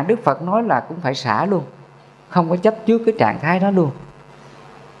 Nhưng mà Đức Phật nói là cũng phải xả luôn, không có chấp trước cái trạng thái đó luôn.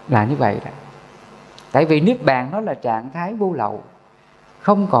 Là như vậy đó. Tại vì niết bàn nó là trạng thái vô lậu,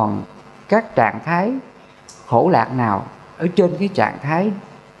 không còn các trạng thái khổ lạc nào ở trên cái trạng thái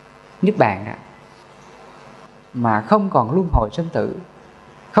niết bàn đó. Mà không còn luân hồi sinh tử,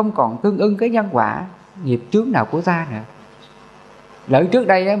 không còn tương ưng cái nhân quả nghiệp chướng nào của ta nữa. Lỡ trước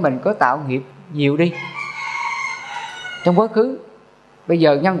đây mình có tạo nghiệp nhiều đi trong quá khứ, bây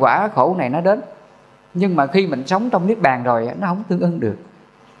giờ nhân quả khổ này nó đến, nhưng mà khi mình sống trong niết bàn rồi nó không tương ưng được.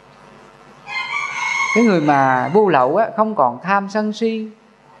 Cái người mà vô lậu á, không còn tham sân si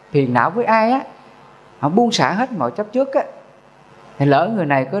phiền não với ai á, họ buông xả hết mọi chấp trước á, thì lỡ người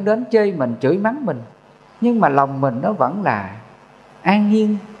này có đến chê mình, chửi mắng mình, nhưng mà lòng mình nó vẫn là an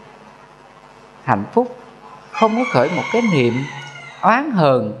nhiên, hạnh phúc, không có khởi một cái niệm oán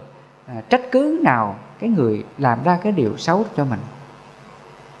hờn, trách cứ nào cái người làm ra cái điều xấu cho mình.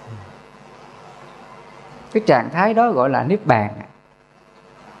 Cái trạng thái đó gọi là niết bàn.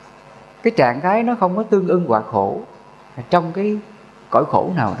 Cái trạng thái nó không có tương ưng quả khổ trong cái cõi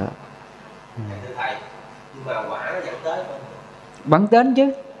khổ nào nữa. Nhưng mà quả nó vẫn tới không? Vẫn đến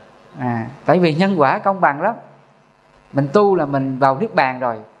chứ. Tại vì nhân quả công bằng lắm. Mình tu là mình vào niết bàn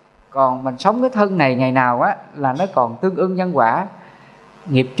rồi, còn mình sống cái thân này ngày nào á là nó còn tương ưng nhân quả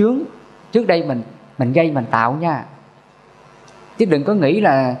nghiệp chướng trước đây mình gây mình tạo nha. Chứ đừng có nghĩ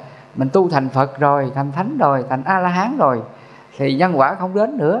là mình tu thành Phật rồi, thành Thánh rồi, thành A-la-hán rồi thì nhân quả không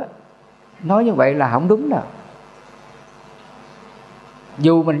đến nữa. Nói như vậy là không đúng đâu.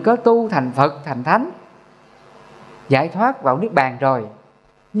 Dù mình có tu thành Phật, thành Thánh, giải thoát vào niết bàn rồi,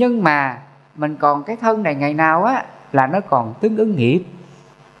 nhưng mà mình còn cái thân này ngày nào á là nó còn tương ứng nghiệp.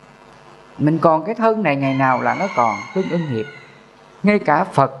 Mình còn cái thân này ngày nào là nó còn tương ứng nghiệp. Ngay cả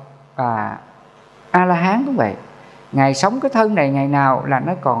Phật và A-la-hán cũng vậy. Ngài sống cái thân này ngày nào là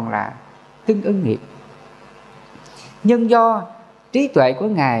nó còn là tương ưng nghiệp. Nhưng do trí tuệ của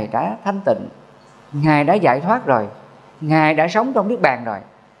Ngài đã thanh tịnh, Ngài đã giải thoát rồi, Ngài đã sống trong Niết Bàn rồi,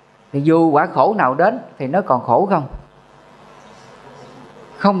 thì dù quả khổ nào đến thì nó còn khổ không?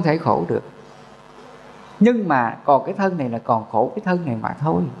 Không thể khổ được. Nhưng mà còn cái thân này là còn khổ cái thân này mà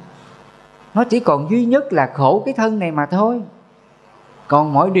thôi. Nó chỉ còn duy nhất là khổ cái thân này mà thôi.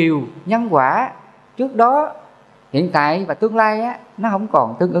 Còn mọi điều nhân quả trước đó, hiện tại và tương lai á, nó không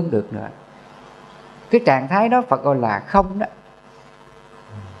còn tương ưng được nữa. Cái trạng thái đó Phật gọi là không đó.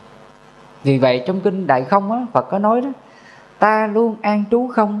 Vì vậy trong kinh Đại Không á, Phật có nói đó: ta luôn an trú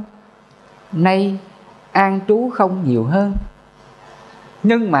không, nay an trú không nhiều hơn.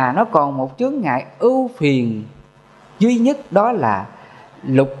 Nhưng mà nó còn một chướng ngại ưu phiền duy nhất, đó là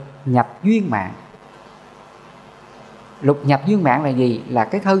lục nhập duyên mạng. Lục nhập duyên mạng là gì? Là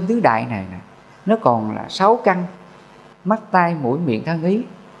cái thân tứ đại này nè, nó còn là 6 căn: mắt, tai, mũi, miệng, thân, ý.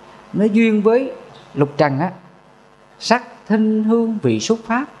 Nó duyên với lục trần á, sắc, thinh, hương, vị, xúc,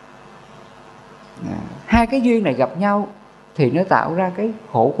 pháp. Hai cái duyên này gặp nhau thì nó tạo ra cái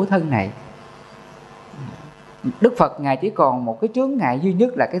khổ của thân này. Đức Phật Ngài chỉ còn một cái chướng ngại duy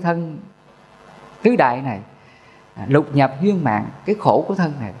nhất là cái thân tứ đại này, lục nhập duyên mạng, cái khổ của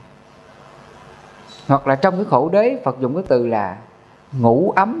thân này. Hoặc là trong cái khổ đế, Phật dùng cái từ là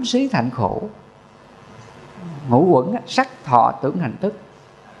ngũ ấm xí thành khổ. Ngũ uẩn, sắc, thọ, tưởng, hành, thức.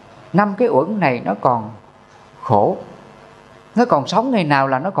 5 cái uẩn này nó còn khổ. Nó còn sống ngày nào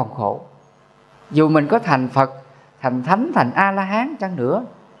là nó còn khổ. Dù mình có thành Phật, thành Thánh, thành A-la-hán chăng nữa,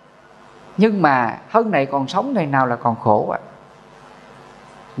 nhưng mà thân này còn sống ngày nào là còn khổ ạ.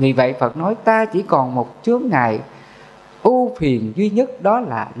 Vì vậy Phật nói ta chỉ còn một chướng ngại ưu phiền duy nhất, đó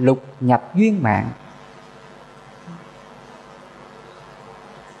là lục nhập duyên mạng.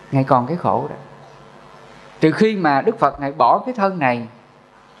 Ngài còn cái khổ đó. Trừ khi mà Đức Phật Ngài bỏ cái thân này,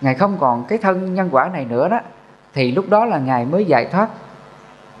 Ngài không còn cái thân nhân quả này nữa đó, thì lúc đó là Ngài mới giải thoát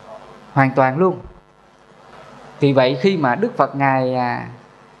hoàn toàn luôn. Vì vậy khi mà Đức Phật Ngài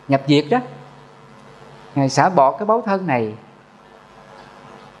nhập diệt đó, Ngài xả bỏ cái báu thân này,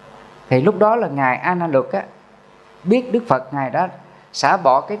 thì lúc đó là Ngài A Na Luật á, biết Đức Phật Ngài đã xả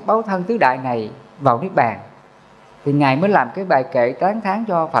bỏ cái báu thân tứ đại này vào Niết Bàn, thì Ngài mới làm cái bài kệ tán thán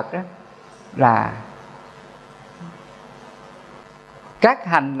cho Phật đó là: các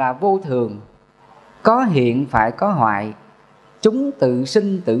hành là vô thường, có hiện phải có hoại, chúng tự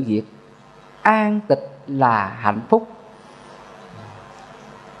sinh tự diệt, an tịch là hạnh phúc.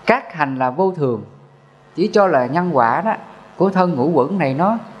 Các hành là vô thường, chỉ cho là nhân quả đó của thân ngũ uẩn này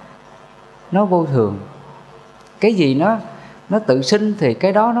nó vô thường. Cái gì nó tự sinh thì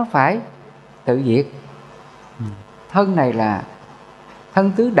cái đó nó phải tự diệt. Thân này là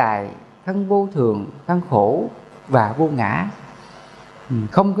thân tứ đại, thân vô thường, thân khổ và vô ngã,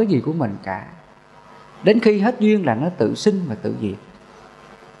 không có gì của mình cả. Đến khi hết duyên là nó tự sinh và tự diệt.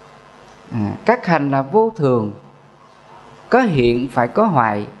 Các hành là vô thường, có hiện phải có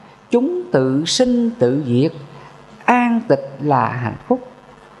hoại, chúng tự sinh tự diệt, an tịch là hạnh phúc.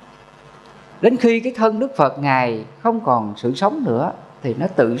 Đến khi cái thân Đức Phật Ngài không còn sự sống nữa thì nó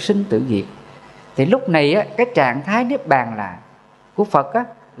tự sinh tự diệt. Thì lúc này á, cái trạng thái Niết Bàn là của Phật á,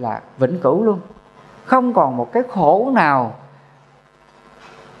 là vĩnh cửu luôn, không còn một cái khổ nào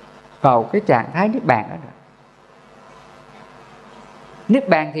vào cái trạng thái Niết Bàn đó nữa. Niết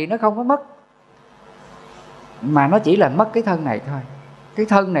Bàn thì nó không có mất, mà nó chỉ là mất cái thân này thôi. Cái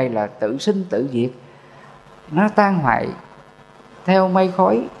thân này là tự sinh tự diệt, nó tan hoại theo mây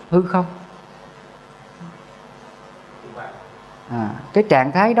khói hư không. Cái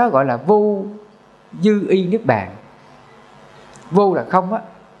trạng thái đó gọi là vô dư y Niết Bàn. Vô là không á,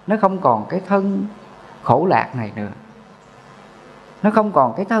 nó không còn cái thân khổ lạc này nữa, nó không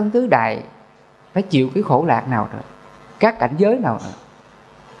còn cái thân tứ đại phải chịu cái khổ lạc nào nữa, các cảnh giới nào nữa.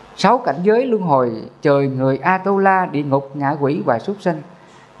 6 cảnh giới luân hồi, trời, người, A-tu-la, địa ngục, ngạ quỷ và súc sinh,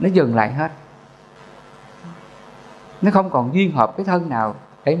 nó dừng lại hết. Nó không còn duyên hợp cái thân nào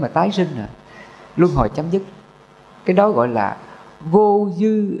để mà tái sinh nữa, luân hồi chấm dứt. Cái đó gọi là vô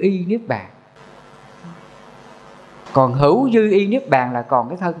dư y Niết Bàn. Còn hữu dư y Niết Bàn là còn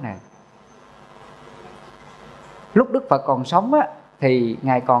cái thân này. Lúc Đức Phật còn sống á, thì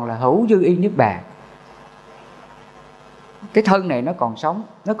Ngài còn là hữu dư y Niết Bàn. Cái thân này nó còn sống,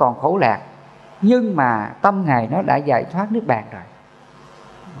 nó còn khổ lạc, nhưng mà tâm Ngài nó đã giải thoát Niết Bàn rồi.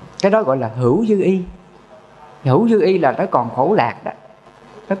 Cái đó gọi là hữu dư y. Hữu dư y là nó còn khổ lạc đó,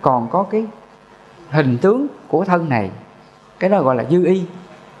 nó còn có cái hình tướng của thân này, cái đó gọi là dư y.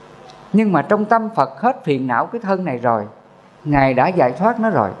 Nhưng mà trong tâm Phật hết phiền não cái thân này rồi, Ngài đã giải thoát nó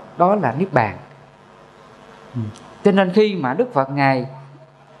rồi, đó là niết bàn. Cho nên khi mà Đức Phật Ngài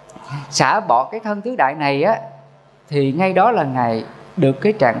xả bỏ cái thân tứ đại này á, thì ngay đó là Ngài được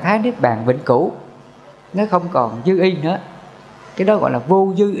cái trạng thái niết bàn vĩnh cửu, nó không còn dư y nữa. Cái đó gọi là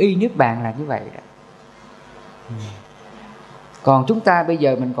vô dư y niết bàn, là như vậy đó. Còn chúng ta bây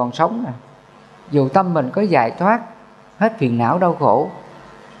giờ mình còn sống nè, dù tâm mình có giải thoát hết phiền não đau khổ,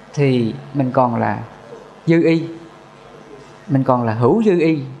 thì mình còn là dư y, mình còn là hữu dư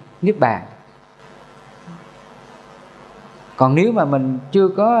y niết bàn. Còn nếu mà mình chưa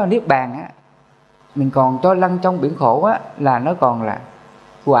có niết bàn á, mình còn cho lăn trong biển khổ á, là nó còn là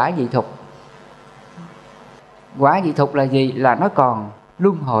quả vị thục. Quả vị thục là gì? Là nó còn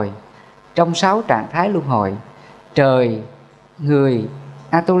luân hồi trong 6 trạng thái luân hồi: trời, người,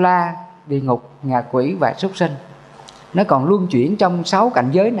 Atula, địa ngục, ngạ quỷ và súc sinh. Nó còn luân chuyển trong 6 cảnh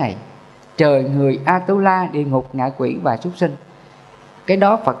giới này: trời, người, Atula, địa ngục, ngạ quỷ và súc sinh. Cái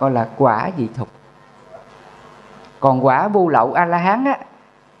đó Phật gọi là quả vị thục. Còn quả vô lậu A-la-hán á,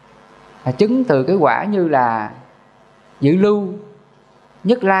 là chứng từ cái quả như là Dự Lưu,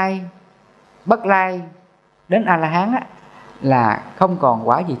 Nhất Lai, Bất Lai đến A-la-hán á, là không còn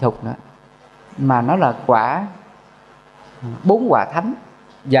quả vị thục nữa, mà nó là quả 4 quả thánh: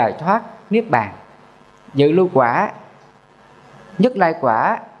 giải thoát, niết bàn, Dự Lưu quả, Nhất Lai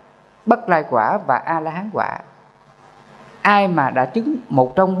quả, Bất Lai quả và A-la-hán quả. Ai mà đã chứng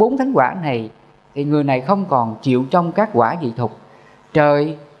một trong 4 thánh quả này thì người này không còn chịu trong các quả vị thục: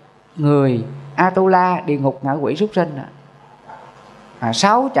 trời, người, Atula, địa ngục, ngạ quỷ, súc sinh.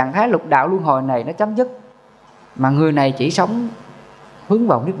 6 trạng thái lục đạo luân hồi này nó chấm dứt, mà người này chỉ sống hướng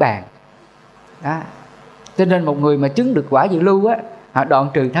vào niết bàn đó. Cho nên một người mà chứng được quả Dự Lưu á, họ đoạn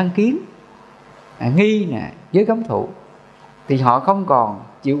trừ thân kiến, nghi nè, giới cấm thụ, thì họ không còn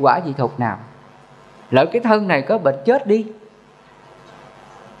chịu quả vị thục nào. Lỡ cái thân này có bệnh chết đi,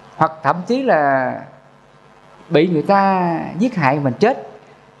 hoặc thậm chí là bị người ta giết hại mình chết,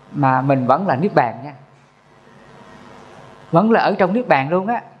 mà mình vẫn là niết bàn nha, vẫn là ở trong niết bàn luôn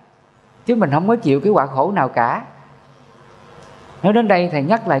á, chứ mình không có chịu cái quả khổ nào cả. Nói đến đây thầy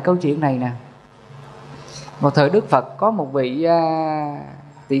nhắc lại câu chuyện này nè. Một thời Đức Phật có một vị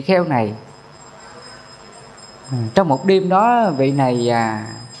tỳ kheo này. Trong một đêm đó, vị này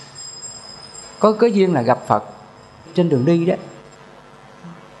có cái duyên là gặp Phật trên đường đi đó.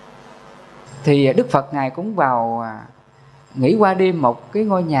 Thì Đức Phật Ngài cũng vào nghỉ qua đêm một cái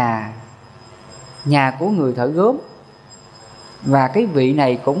ngôi nhà của người thợ gốm. Và cái vị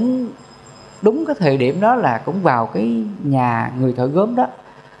này cũng đúng cái thời điểm đó là cũng vào cái nhà người thợ gốm đó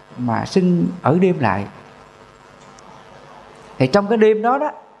mà xin ở đêm lại. Thì trong cái đêm đó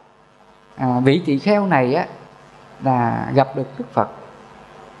đó, vị tỳ kheo này á là gặp được Đức Phật.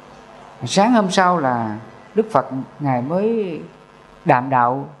 Sáng hôm sau là Đức Phật Ngài mới đàm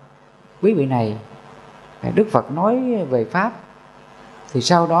đạo với vị này. Đức Phật nói về Pháp. Thì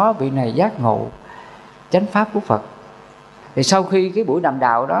sau đó vị này giác ngộ chánh Pháp của Phật. Thì sau khi cái buổi đàm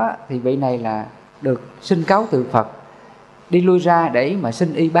đạo đó, thì vị này là được xin cáo từ Phật, đi lui ra để mà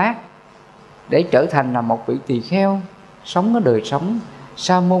xin y bát, để trở thành là một vị tỳ kheo sống ở đời sống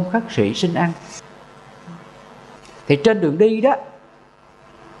sa môn khất sĩ sinh ăn. Thì trên đường đi đó,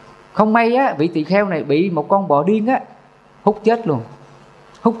 không may á, vị tỳ kheo này bị một con bò điên á hút chết luôn,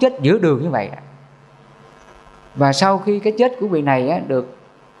 hút chết giữa đường như vậy. Và sau khi cái chết của vị này á, được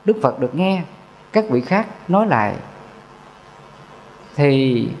Đức Phật được nghe các vị khác nói lại,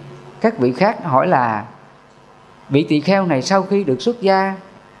 thì các vị khác hỏi là vị tỳ kheo này sau khi được xuất gia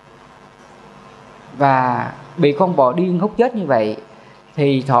và bị con bò điên hút chết như vậy,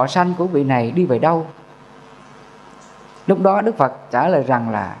 thì thọ sanh của vị này đi về đâu? Lúc đó Đức Phật trả lời rằng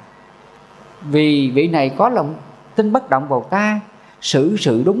là vì vị này có lòng tin bất động vào ta, xử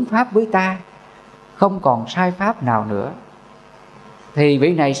sự đúng pháp với ta, không còn sai pháp nào nữa, thì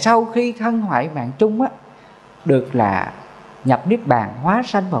vị này sau khi thân hoại mạng chung á, được là nhập niết bàn, hóa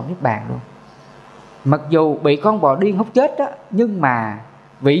sanh vào niết bàn luôn. Mặc dù bị con bò điên hút chết đó, nhưng mà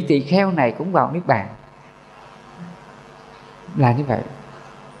vị tỳ kheo này cũng vào niết bàn. Là như vậy.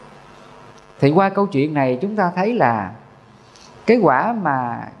 Thì qua câu chuyện này chúng ta thấy là cái quả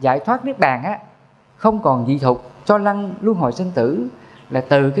mà giải thoát niết bàn á, không còn dị thục cho lăng luân hồi sinh tử, là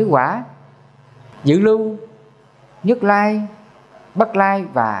từ cái quả Dự Lưu, Nhất Lai, Bất Lai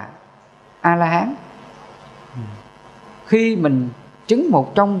và A-la-hán. Khi mình chứng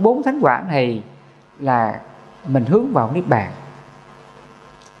một trong 4 thánh quả này là mình hướng vào niết bàn.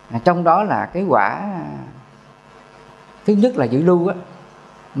 Trong đó là cái quả thứ nhất là Dự Lưu á,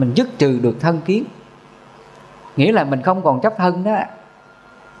 mình dứt trừ được thân kiến, nghĩa là mình không còn chấp thân đó.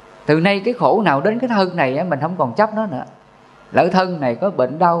 Từ nay cái khổ nào đến cái thân này á, mình không còn chấp nó nữa. Lỡ thân này có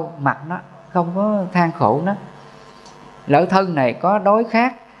bệnh đau, mặt nó không có than khổ nó. Lỡ thân này có đói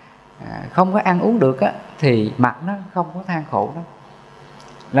khát, không có ăn uống được á, thì mặt nó không có than khổ đó.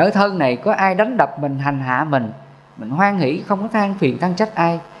 Lỡ thân này có ai đánh đập mình, hành hạ mình hoan hỷ, không có than phiền than trách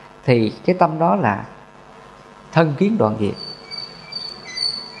ai, thì cái tâm đó là thân kiến đoạn diệt.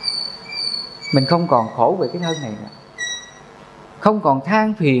 Mình không còn khổ về cái thân này nữa, không còn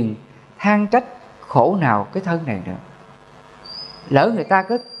than phiền than trách khổ nào cái thân này nữa. Lỡ người ta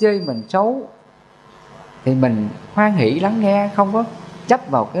có chê mình xấu thì mình hoan hỷ lắng nghe, không có chấp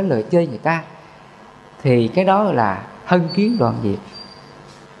vào cái lời chê người ta, thì cái đó là thân kiến đoạn diệt.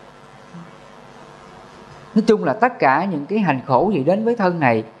 Nói chung là tất cả những cái hành khổ gì đến với thân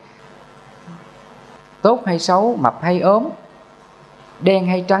này, tốt hay xấu, mập hay ốm, đen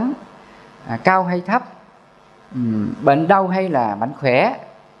hay trắng, cao hay thấp, bệnh đau hay là mạnh khỏe,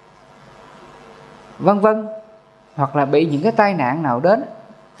 vân vân, hoặc là bị những cái tai nạn nào đến,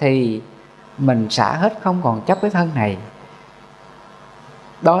 thì mình xả hết, không còn chấp cái thân này.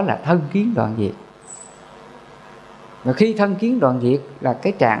 Đó là thân kiến đoạn diệt. Và khi thân kiến đoạn diệt là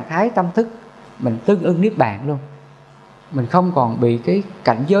cái trạng thái tâm thức mình tương ưng niết bàn luôn. Mình không còn bị cái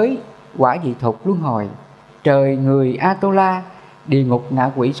cảnh giới quả vị thục luân hồi, trời người Atula, địa ngục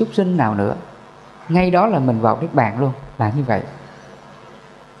ngạ quỷ súc sinh nào nữa. Ngay đó là mình vào niết bàn luôn, là như vậy.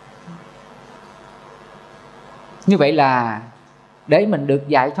 Như vậy là để mình được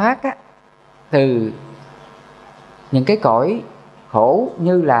giải thoát á, từ những cái cõi khổ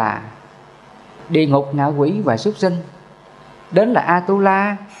như là địa ngục ngạ quỷ và súc sinh, đến là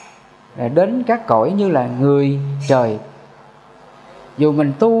Atula, đến các cõi như là người, trời. Dù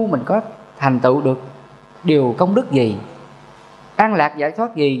mình tu, mình có thành tựu được điều công đức gì, an lạc giải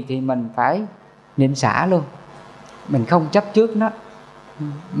thoát gì, thì mình phải niệm xả luôn. Mình không chấp trước nó,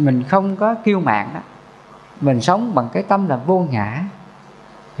 mình không có kiêu mạn đó. Mình sống bằng cái tâm là vô ngã,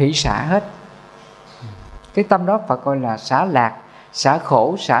 hỷ xả hết. Cái tâm đó Phật gọi là xả lạc, xả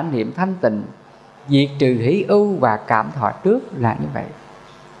khổ, xả niệm thanh tịnh, diệt trừ hỷ ưu và cảm thọ trước, là như vậy.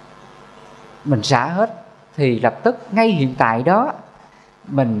 Mình xả hết thì lập tức ngay hiện tại đó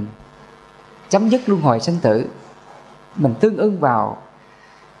mình chấm dứt luân hồi sinh tử. Mình tương ưng vào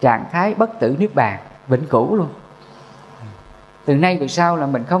trạng thái bất tử niết bàn vĩnh cửu luôn. Từ nay về sau là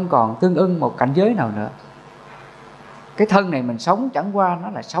mình không còn tương ưng một cảnh giới nào nữa. Cái thân này mình sống chẳng qua nó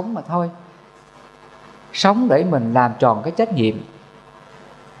là sống mà thôi. Sống để mình làm tròn cái trách nhiệm,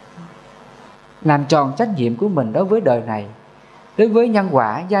 làm tròn trách nhiệm của mình đối với đời này, đối với nhân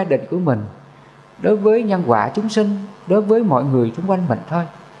quả gia đình của mình, đối với nhân quả chúng sinh, đối với mọi người xung quanh mình thôi.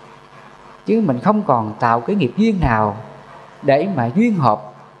 Chứ mình không còn tạo cái nghiệp duyên nào để mà duyên hợp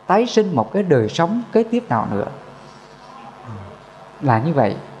tái sinh một cái đời sống kế tiếp nào nữa. Là như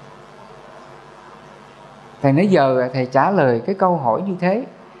vậy. Thầy nãy giờ thầy trả lời cái câu hỏi như thế.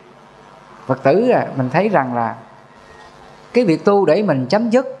 Phật tử mình thấy rằng là cái việc tu để mình chấm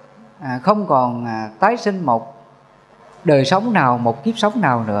dứt, không còn tái sinh một đời sống nào, một kiếp sống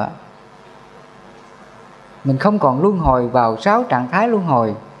nào nữa. Mình không còn luân hồi vào 6 trạng thái luân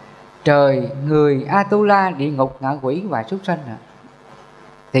hồi, trời, người, Atula, địa ngục, ngạ quỷ và súc sanh nữa.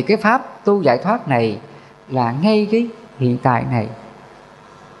 Thì cái pháp tu giải thoát này là ngay cái hiện tại này.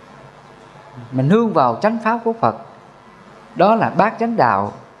 Mình nương vào chánh pháp của Phật, đó là bát chánh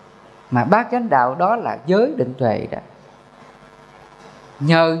đạo. Mà bát chánh đạo đó là giới định tuệ đó.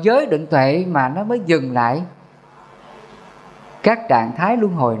 Nhờ giới định tuệ mà nó mới dừng lại các trạng thái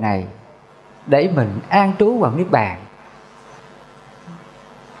luân hồi này, để mình an trú vào niết bàn.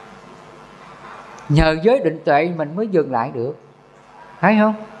 Nhờ giới định tuệ mình mới dừng lại được, thấy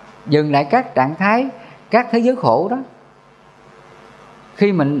không? Dừng lại các trạng thái, các thế giới khổ đó.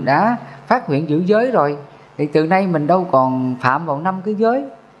 Khi mình đã phát nguyện giữ giới rồi, thì từ nay mình đâu còn phạm vào 5 cái giới: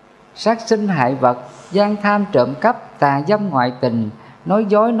 sát sinh hại vật, gian tham trộm cắp, tà dâm ngoại tình, nói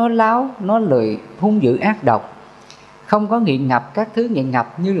dối, nói láo, nói lời hung dữ ác độc. Không có nghiện ngập các thứ nghiện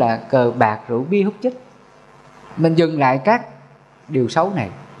ngập như là cờ bạc, rượu bia, hút chích. Mình dừng lại các điều xấu này,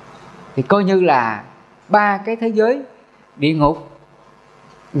 thì coi như là 3 cái thế giới địa ngục,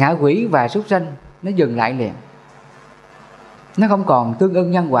 ngạ quỷ và súc sanh nó dừng lại liền. Nó không còn tương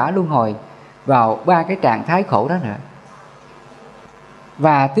ưng nhân quả luân hồi vào 3 cái trạng thái khổ đó nữa.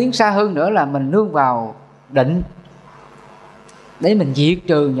 Và tiến xa hơn nữa là mình nương vào định, để mình diệt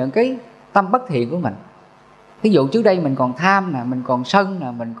trừ những cái tâm bất thiện của mình. Ví dụ trước đây mình còn tham nè, mình còn sân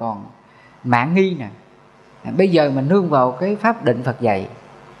nè, mình còn mạn nghi nè. Bây giờ mình nương vào cái pháp định Phật dạy.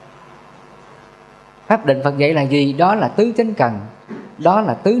 Pháp định Phật dạy là gì? Đó là tứ chánh cần, đó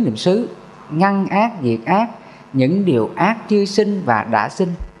là tứ niệm xứ, ngăn ác diệt ác, những điều ác chưa sinh và đã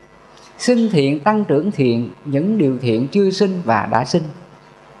sinh. Sinh thiện, tăng trưởng thiện, những điều thiện chưa sinh và đã sinh.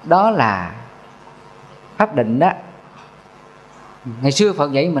 Đó là pháp định đó. Ngày xưa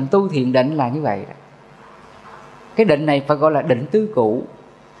Phật dạy mình tu thiền định là như vậy đó. Cái định này Phật gọi là định tứ cụ,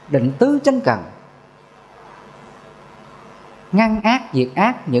 định tứ chánh cần, ngăn ác diệt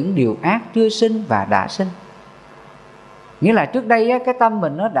ác, những điều ác chưa sinh và đã sinh. Nghĩa là trước đây á, cái tâm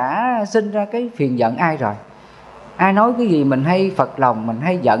mình nó đã sinh ra cái phiền giận ai rồi. Ai nói cái gì mình hay phật lòng, mình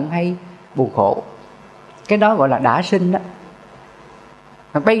hay giận hay buồn khổ, cái đó gọi là đã sinh đó.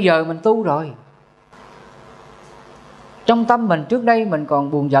 Mà bây giờ mình tu rồi, trong tâm mình trước đây mình còn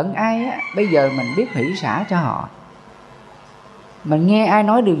buồn giận ai á, bây giờ mình biết hỷ xả cho họ. Mình nghe ai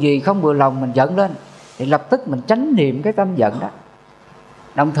nói điều gì không vừa lòng mình giận lên, thì lập tức mình chánh niệm cái tâm giận đó.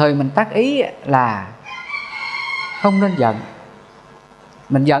 Đồng thời mình tác ý là không nên giận.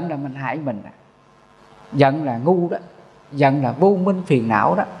 Mình giận là mình hại mình. Giận là ngu đó, giận là vô minh phiền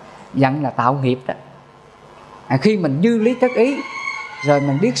não đó, giận là tạo nghiệp đó. Khi mình như lý tác ý rồi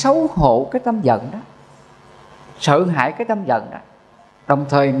mình biết xấu hổ cái tâm giận đó, sợ hãi cái tâm giận đó, đồng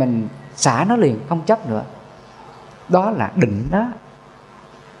thời mình xả nó liền, không chấp nữa. Đó là định đó.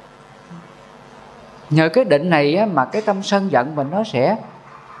 Nhờ cái định này á, mà cái tâm sân giận mình nó sẽ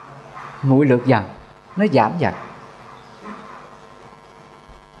nguội lược dần, nó giảm dần.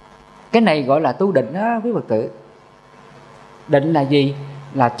 Cái này gọi là tu định đó quý Phật tử. Định là gì?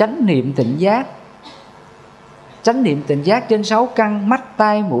 Là chánh niệm tỉnh giác. Chánh niệm tỉnh giác trên 6 căn mắt,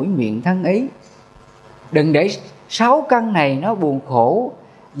 tai, mũi, miệng, thân, ý. Đừng để 6 căn này nó buồn khổ,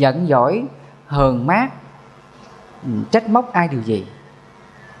 giận dỗi, hờn mát, trách móc ai điều gì.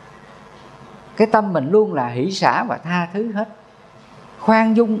 Cái tâm mình luôn là hỷ xả và tha thứ hết,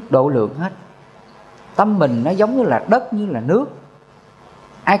 khoan dung độ lượng hết. Tâm mình nó giống như là đất, như là nước.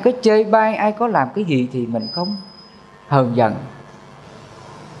 Ai có chê bai, ai có làm cái gì thì mình không hờn giận.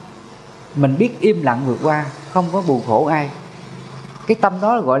 Mình biết im lặng vượt qua, không có buồn khổ ai. Cái tâm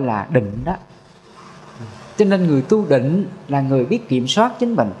đó gọi là định đó. Cho nên người tu định là người biết kiểm soát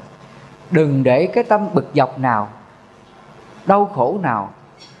chính mình. Đừng để cái tâm bực dọc nào, đau khổ nào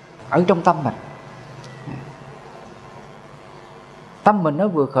ở trong tâm mình. Tâm mình nó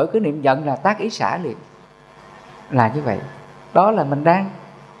vừa khởi cái niệm giận là tác ý xả liền. Là như vậy. Đó là mình đang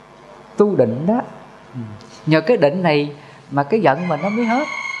tu định đó. Nhờ cái định này mà cái giận mình nó mới hết.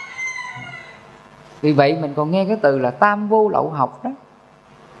 Vì vậy mình còn nghe cái từ là tam vô lậu học đó.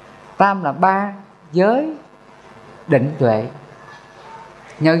 Tam là 3 giới, định, tuệ.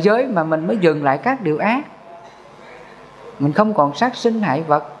 Nhờ giới mà mình mới dừng lại các điều ác. Mình không còn sát sinh hại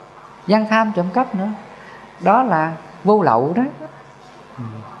vật, gian tham trộm cắp nữa. Đó là vô lậu đó.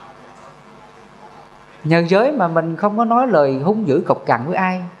 Nhờ giới mà mình không có nói lời hung dữ cộc cằn với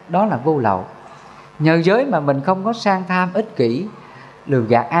ai. Đó là vô lậu. Nhờ giới mà mình không có sang tham ích kỷ, lừa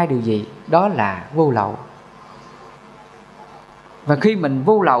gạt ai điều gì. Đó là vô lậu. Và khi mình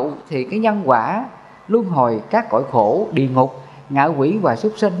vô lậu thì cái nhân quả luân hồi các cõi khổ, địa ngục, ngạ quỷ và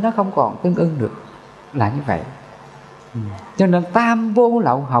súc sinh nó không còn tương ưng được. Là như vậy. Cho nên tam vô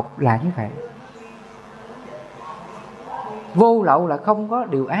lậu học là như vậy. Vô lậu là không có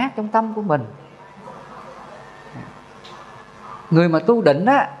điều ác trong tâm của mình. Người mà tu định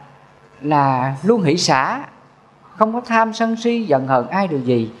á là luôn hỷ xả, không có tham sân si giận hờn ai điều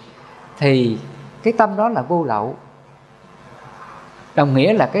gì, thì cái tâm đó là vô lậu. Đồng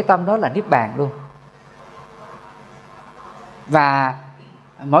nghĩa là cái tâm đó là niết bàn luôn. Và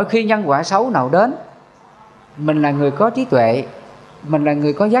mỗi khi nhân quả xấu nào đến, mình là người có trí tuệ, mình là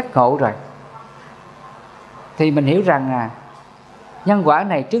người có giác ngộ rồi, thì mình hiểu rằng là nhân quả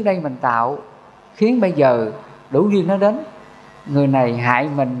này trước đây mình tạo, khiến bây giờ đủ duyên nó đến. Người này hại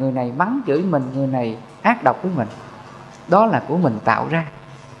mình, người này mắng chửi mình, người này ác độc với mình. Đó là của mình tạo ra.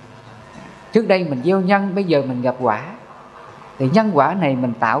 Trước đây mình gieo nhân, bây giờ mình gặp quả. Thì nhân quả này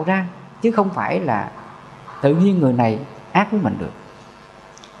mình tạo ra, chứ không phải là tự nhiên người này ác với mình được.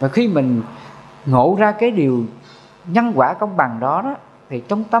 Và khi mình ngộ ra cái điều nhân quả công bằng đó, thì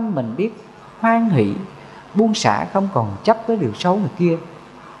trong tâm mình biết hoan hỷ, buông xả, không còn chấp với điều xấu người kia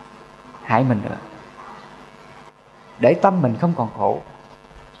hại mình nữa, để tâm mình không còn khổ.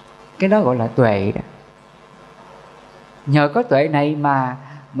 Cái đó gọi là tuệ đó. Nhờ có tuệ này mà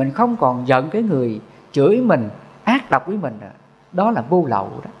mình không còn giận cái người chửi mình, ác độc với mình nữa. Đó là vô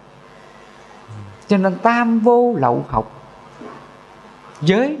lậu đó. Cho nên tam vô lậu học,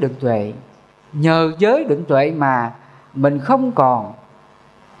 giới định tuệ. Nhờ giới định tuệ mà mình không còn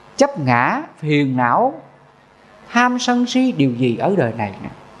chấp ngã, phiền não, tham sân si điều gì ở đời này nữa.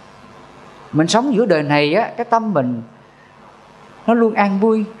 Mình sống giữa đời này á, cái tâm mình nó luôn an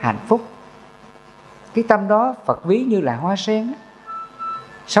vui, hạnh phúc. Cái tâm đó Phật ví như là hoa sen á.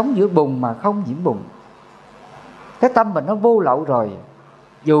 sống giữa bùn mà không nhiễm bùn. Cái tâm mình nó vô lậu rồi,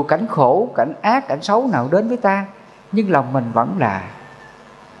 dù cảnh khổ, cảnh ác, cảnh xấu nào đến với ta, nhưng lòng mình vẫn là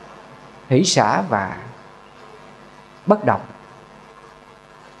hỷ xả và bất động.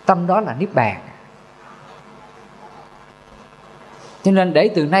 Tâm đó là niết bàn. Cho nên để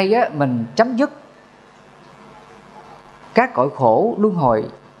từ nay á, mình chấm dứt các cõi khổ luân hồi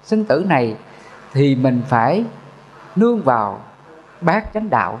sinh tử này, thì mình phải nương vào bát chánh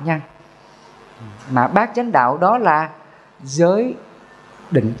đạo nha. Mà bát chánh đạo đó là giới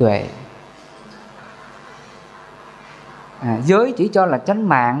định tuệ. Giới chỉ cho là chánh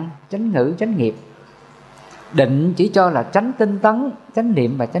mạng, chánh ngữ, chánh nghiệp. Định chỉ cho là chánh tinh tấn, chánh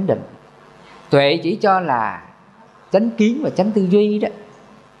niệm và chánh định. Tuệ chỉ cho là chánh kiến và chánh tư duy đó.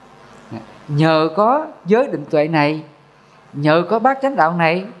 Nhờ có giới định tuệ này, nhờ có bát chánh đạo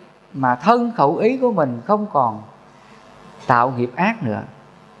này mà thân khẩu ý của mình không còn tạo nghiệp ác nữa.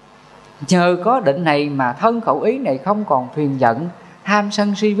 Nhờ có định này mà thân khẩu ý này không còn thuyền giận, tham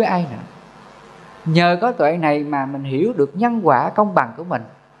sân si với ai nữa. Nhờ có tuệ này mà mình hiểu được nhân quả công bằng của mình,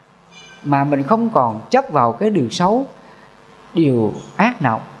 mà mình không còn chấp vào cái điều xấu, điều ác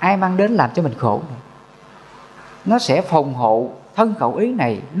nào ai mang đến làm cho mình khổ nữa. Nó sẽ phòng hộ thân khẩu ý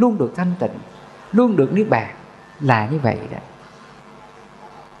này luôn được thanh tịnh, luôn được niết bàn, là như vậy đó.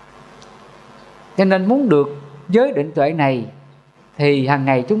 Cho nên muốn được giới định tuệ này thì hàng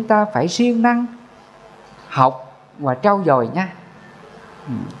ngày chúng ta phải siêng năng học và trau dồi nha.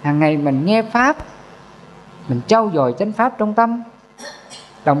 Hàng ngày mình nghe pháp, mình trau dồi chánh pháp trong tâm,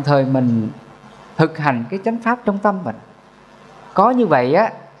 đồng thời mình thực hành cái chánh pháp trong tâm mình. Có như vậy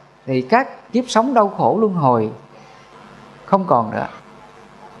á thì các kiếp sống đau khổ luân hồi không còn nữa.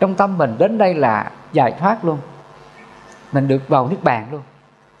 Trong tâm mình đến đây là giải thoát luôn, mình được vào niết bàn luôn.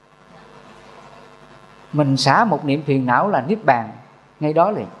 Mình xả một niệm phiền não là niết bàn ngay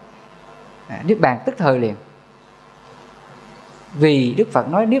đó liền. Niết bàn tức thời liền. Vì Đức Phật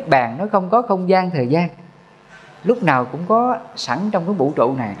nói niết bàn nó không có không gian thời gian, lúc nào cũng có sẵn trong cái vũ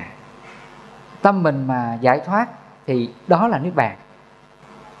trụ này nè. Tâm mình mà giải thoát thì đó là niết bàn.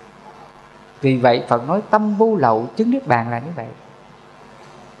 Vì vậy Phật nói tâm vô lậu chứng niết bàn là như vậy.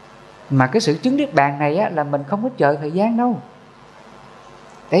 Mà cái sự chứng niết bàn này á, là mình không có chờ thời gian đâu.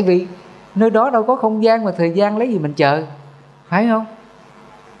 Tại vì nơi đó đâu có không gian và thời gian, lấy gì mình chờ, phải không?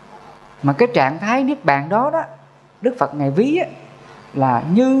 Mà cái trạng thái niết bàn đó đó, Đức Phật Ngài ví á, là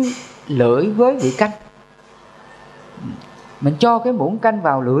như lưỡi với vị canh. Mình cho cái muỗng canh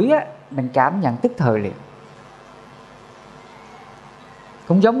vào lưỡi á, mình cảm nhận tức thời liền.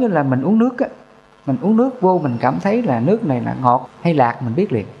 Cũng giống như là mình uống nước á, mình uống nước vô mình cảm thấy là nước này là ngọt hay lạc, mình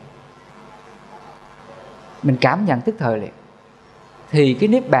biết liền, mình cảm nhận tức thời liền. Thì cái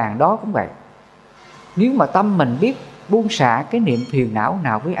niết bàn đó cũng vậy. Nếu mà tâm mình biết buông xả cái niệm phiền não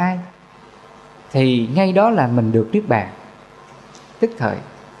nào với ai, thì ngay đó là mình được niết bàn tức thời.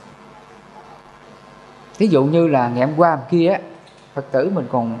 Ví dụ như là ngày hôm qua hôm kia á, Phật tử mình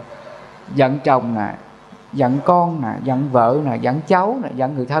còn giận chồng nè, giận con nè, giận vợ nè, giận cháu nè,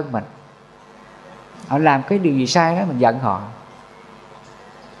 giận người thân mình. Họ làm cái điều gì sai đó mình giận họ.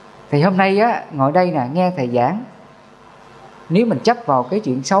 Thì hôm nay á, ngồi đây nè, nghe thầy giảng, nếu mình chấp vào cái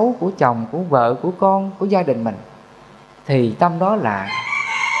chuyện xấu của chồng, của vợ, của con, của gia đình mình, thì tâm đó là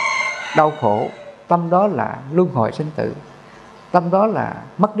đau khổ, tâm đó là luân hồi sinh tử, tâm đó là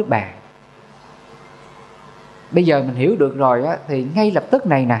mất niết bàn. Bây giờ mình hiểu được rồi á, thì ngay lập tức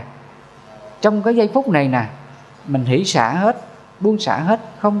này nè, trong cái giây phút này nè, mình hỷ xả hết, buông xả hết,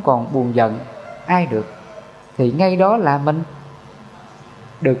 không còn buồn giận ai được, thì ngay đó là mình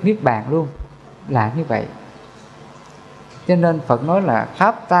được niết bàn luôn, là như vậy. Cho nên Phật nói là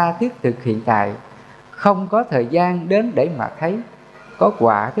pháp ta thiết thực hiện tại, không có thời gian đến để mà thấy, có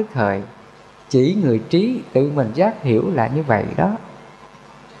quả tức thời, chỉ người trí tự mình giác hiểu là như vậy đó.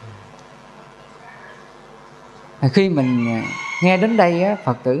 Khi mình nghe đến đây á,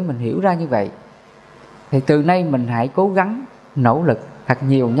 Phật tử mình hiểu ra như vậy, thì từ nay mình hãy cố gắng nỗ lực thật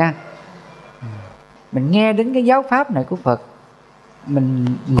nhiều nha. Mình nghe đến cái giáo pháp này của Phật, mình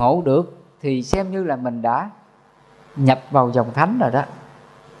ngộ được thì xem như là mình đã nhập vào dòng thánh rồi đó.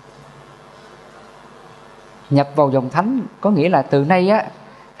 Nhập vào dòng thánh có nghĩa là từ nay á,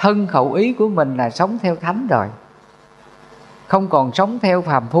 thân khẩu ý của mình là sống theo thánh rồi, không còn sống theo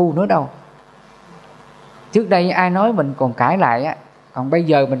phàm phu nữa đâu. Trước đây ai nói mình còn cãi lại á, còn bây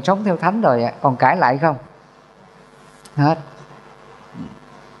giờ mình sống theo thánh rồi á, còn cãi lại không? Hết.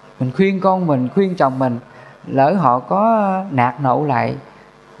 Mình khuyên con mình, khuyên chồng mình, lỡ họ có nạt nộ lại,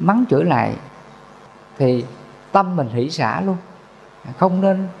 mắng chửi lại, thì tâm mình hỷ xả luôn, không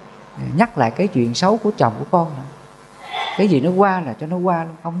nên nhắc lại cái chuyện xấu của chồng của con nữa. Cái gì nó qua là cho nó qua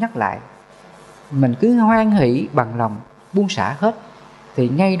luôn, không nhắc lại. Mình cứ hoan hỷ bằng lòng buông xả hết, thì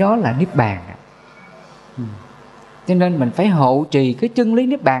ngay đó là niết bàn. Cho nên mình phải hộ trì cái chân lý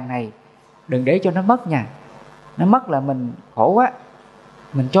niết bàn này, đừng để cho nó mất nha. Nó mất là mình khổ quá,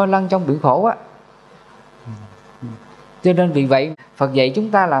 mình trôi lăn trong biển khổ á. Cho nên vì vậy Phật dạy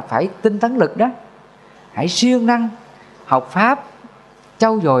chúng ta là phải tinh tấn lực đó. Hãy siêng năng học Pháp,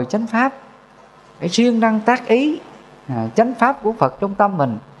 trau dồi chánh Pháp. Hãy siêng năng tác ý chánh Pháp của Phật trong tâm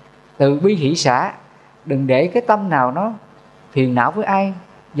mình, từ bi hỷ xả. Đừng để cái tâm nào nó phiền não với ai,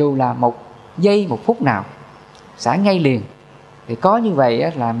 dù là một giây một phút nào, xả ngay liền. Thì có như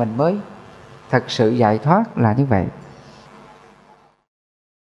vậy là mình mới thật sự giải thoát, là như vậy.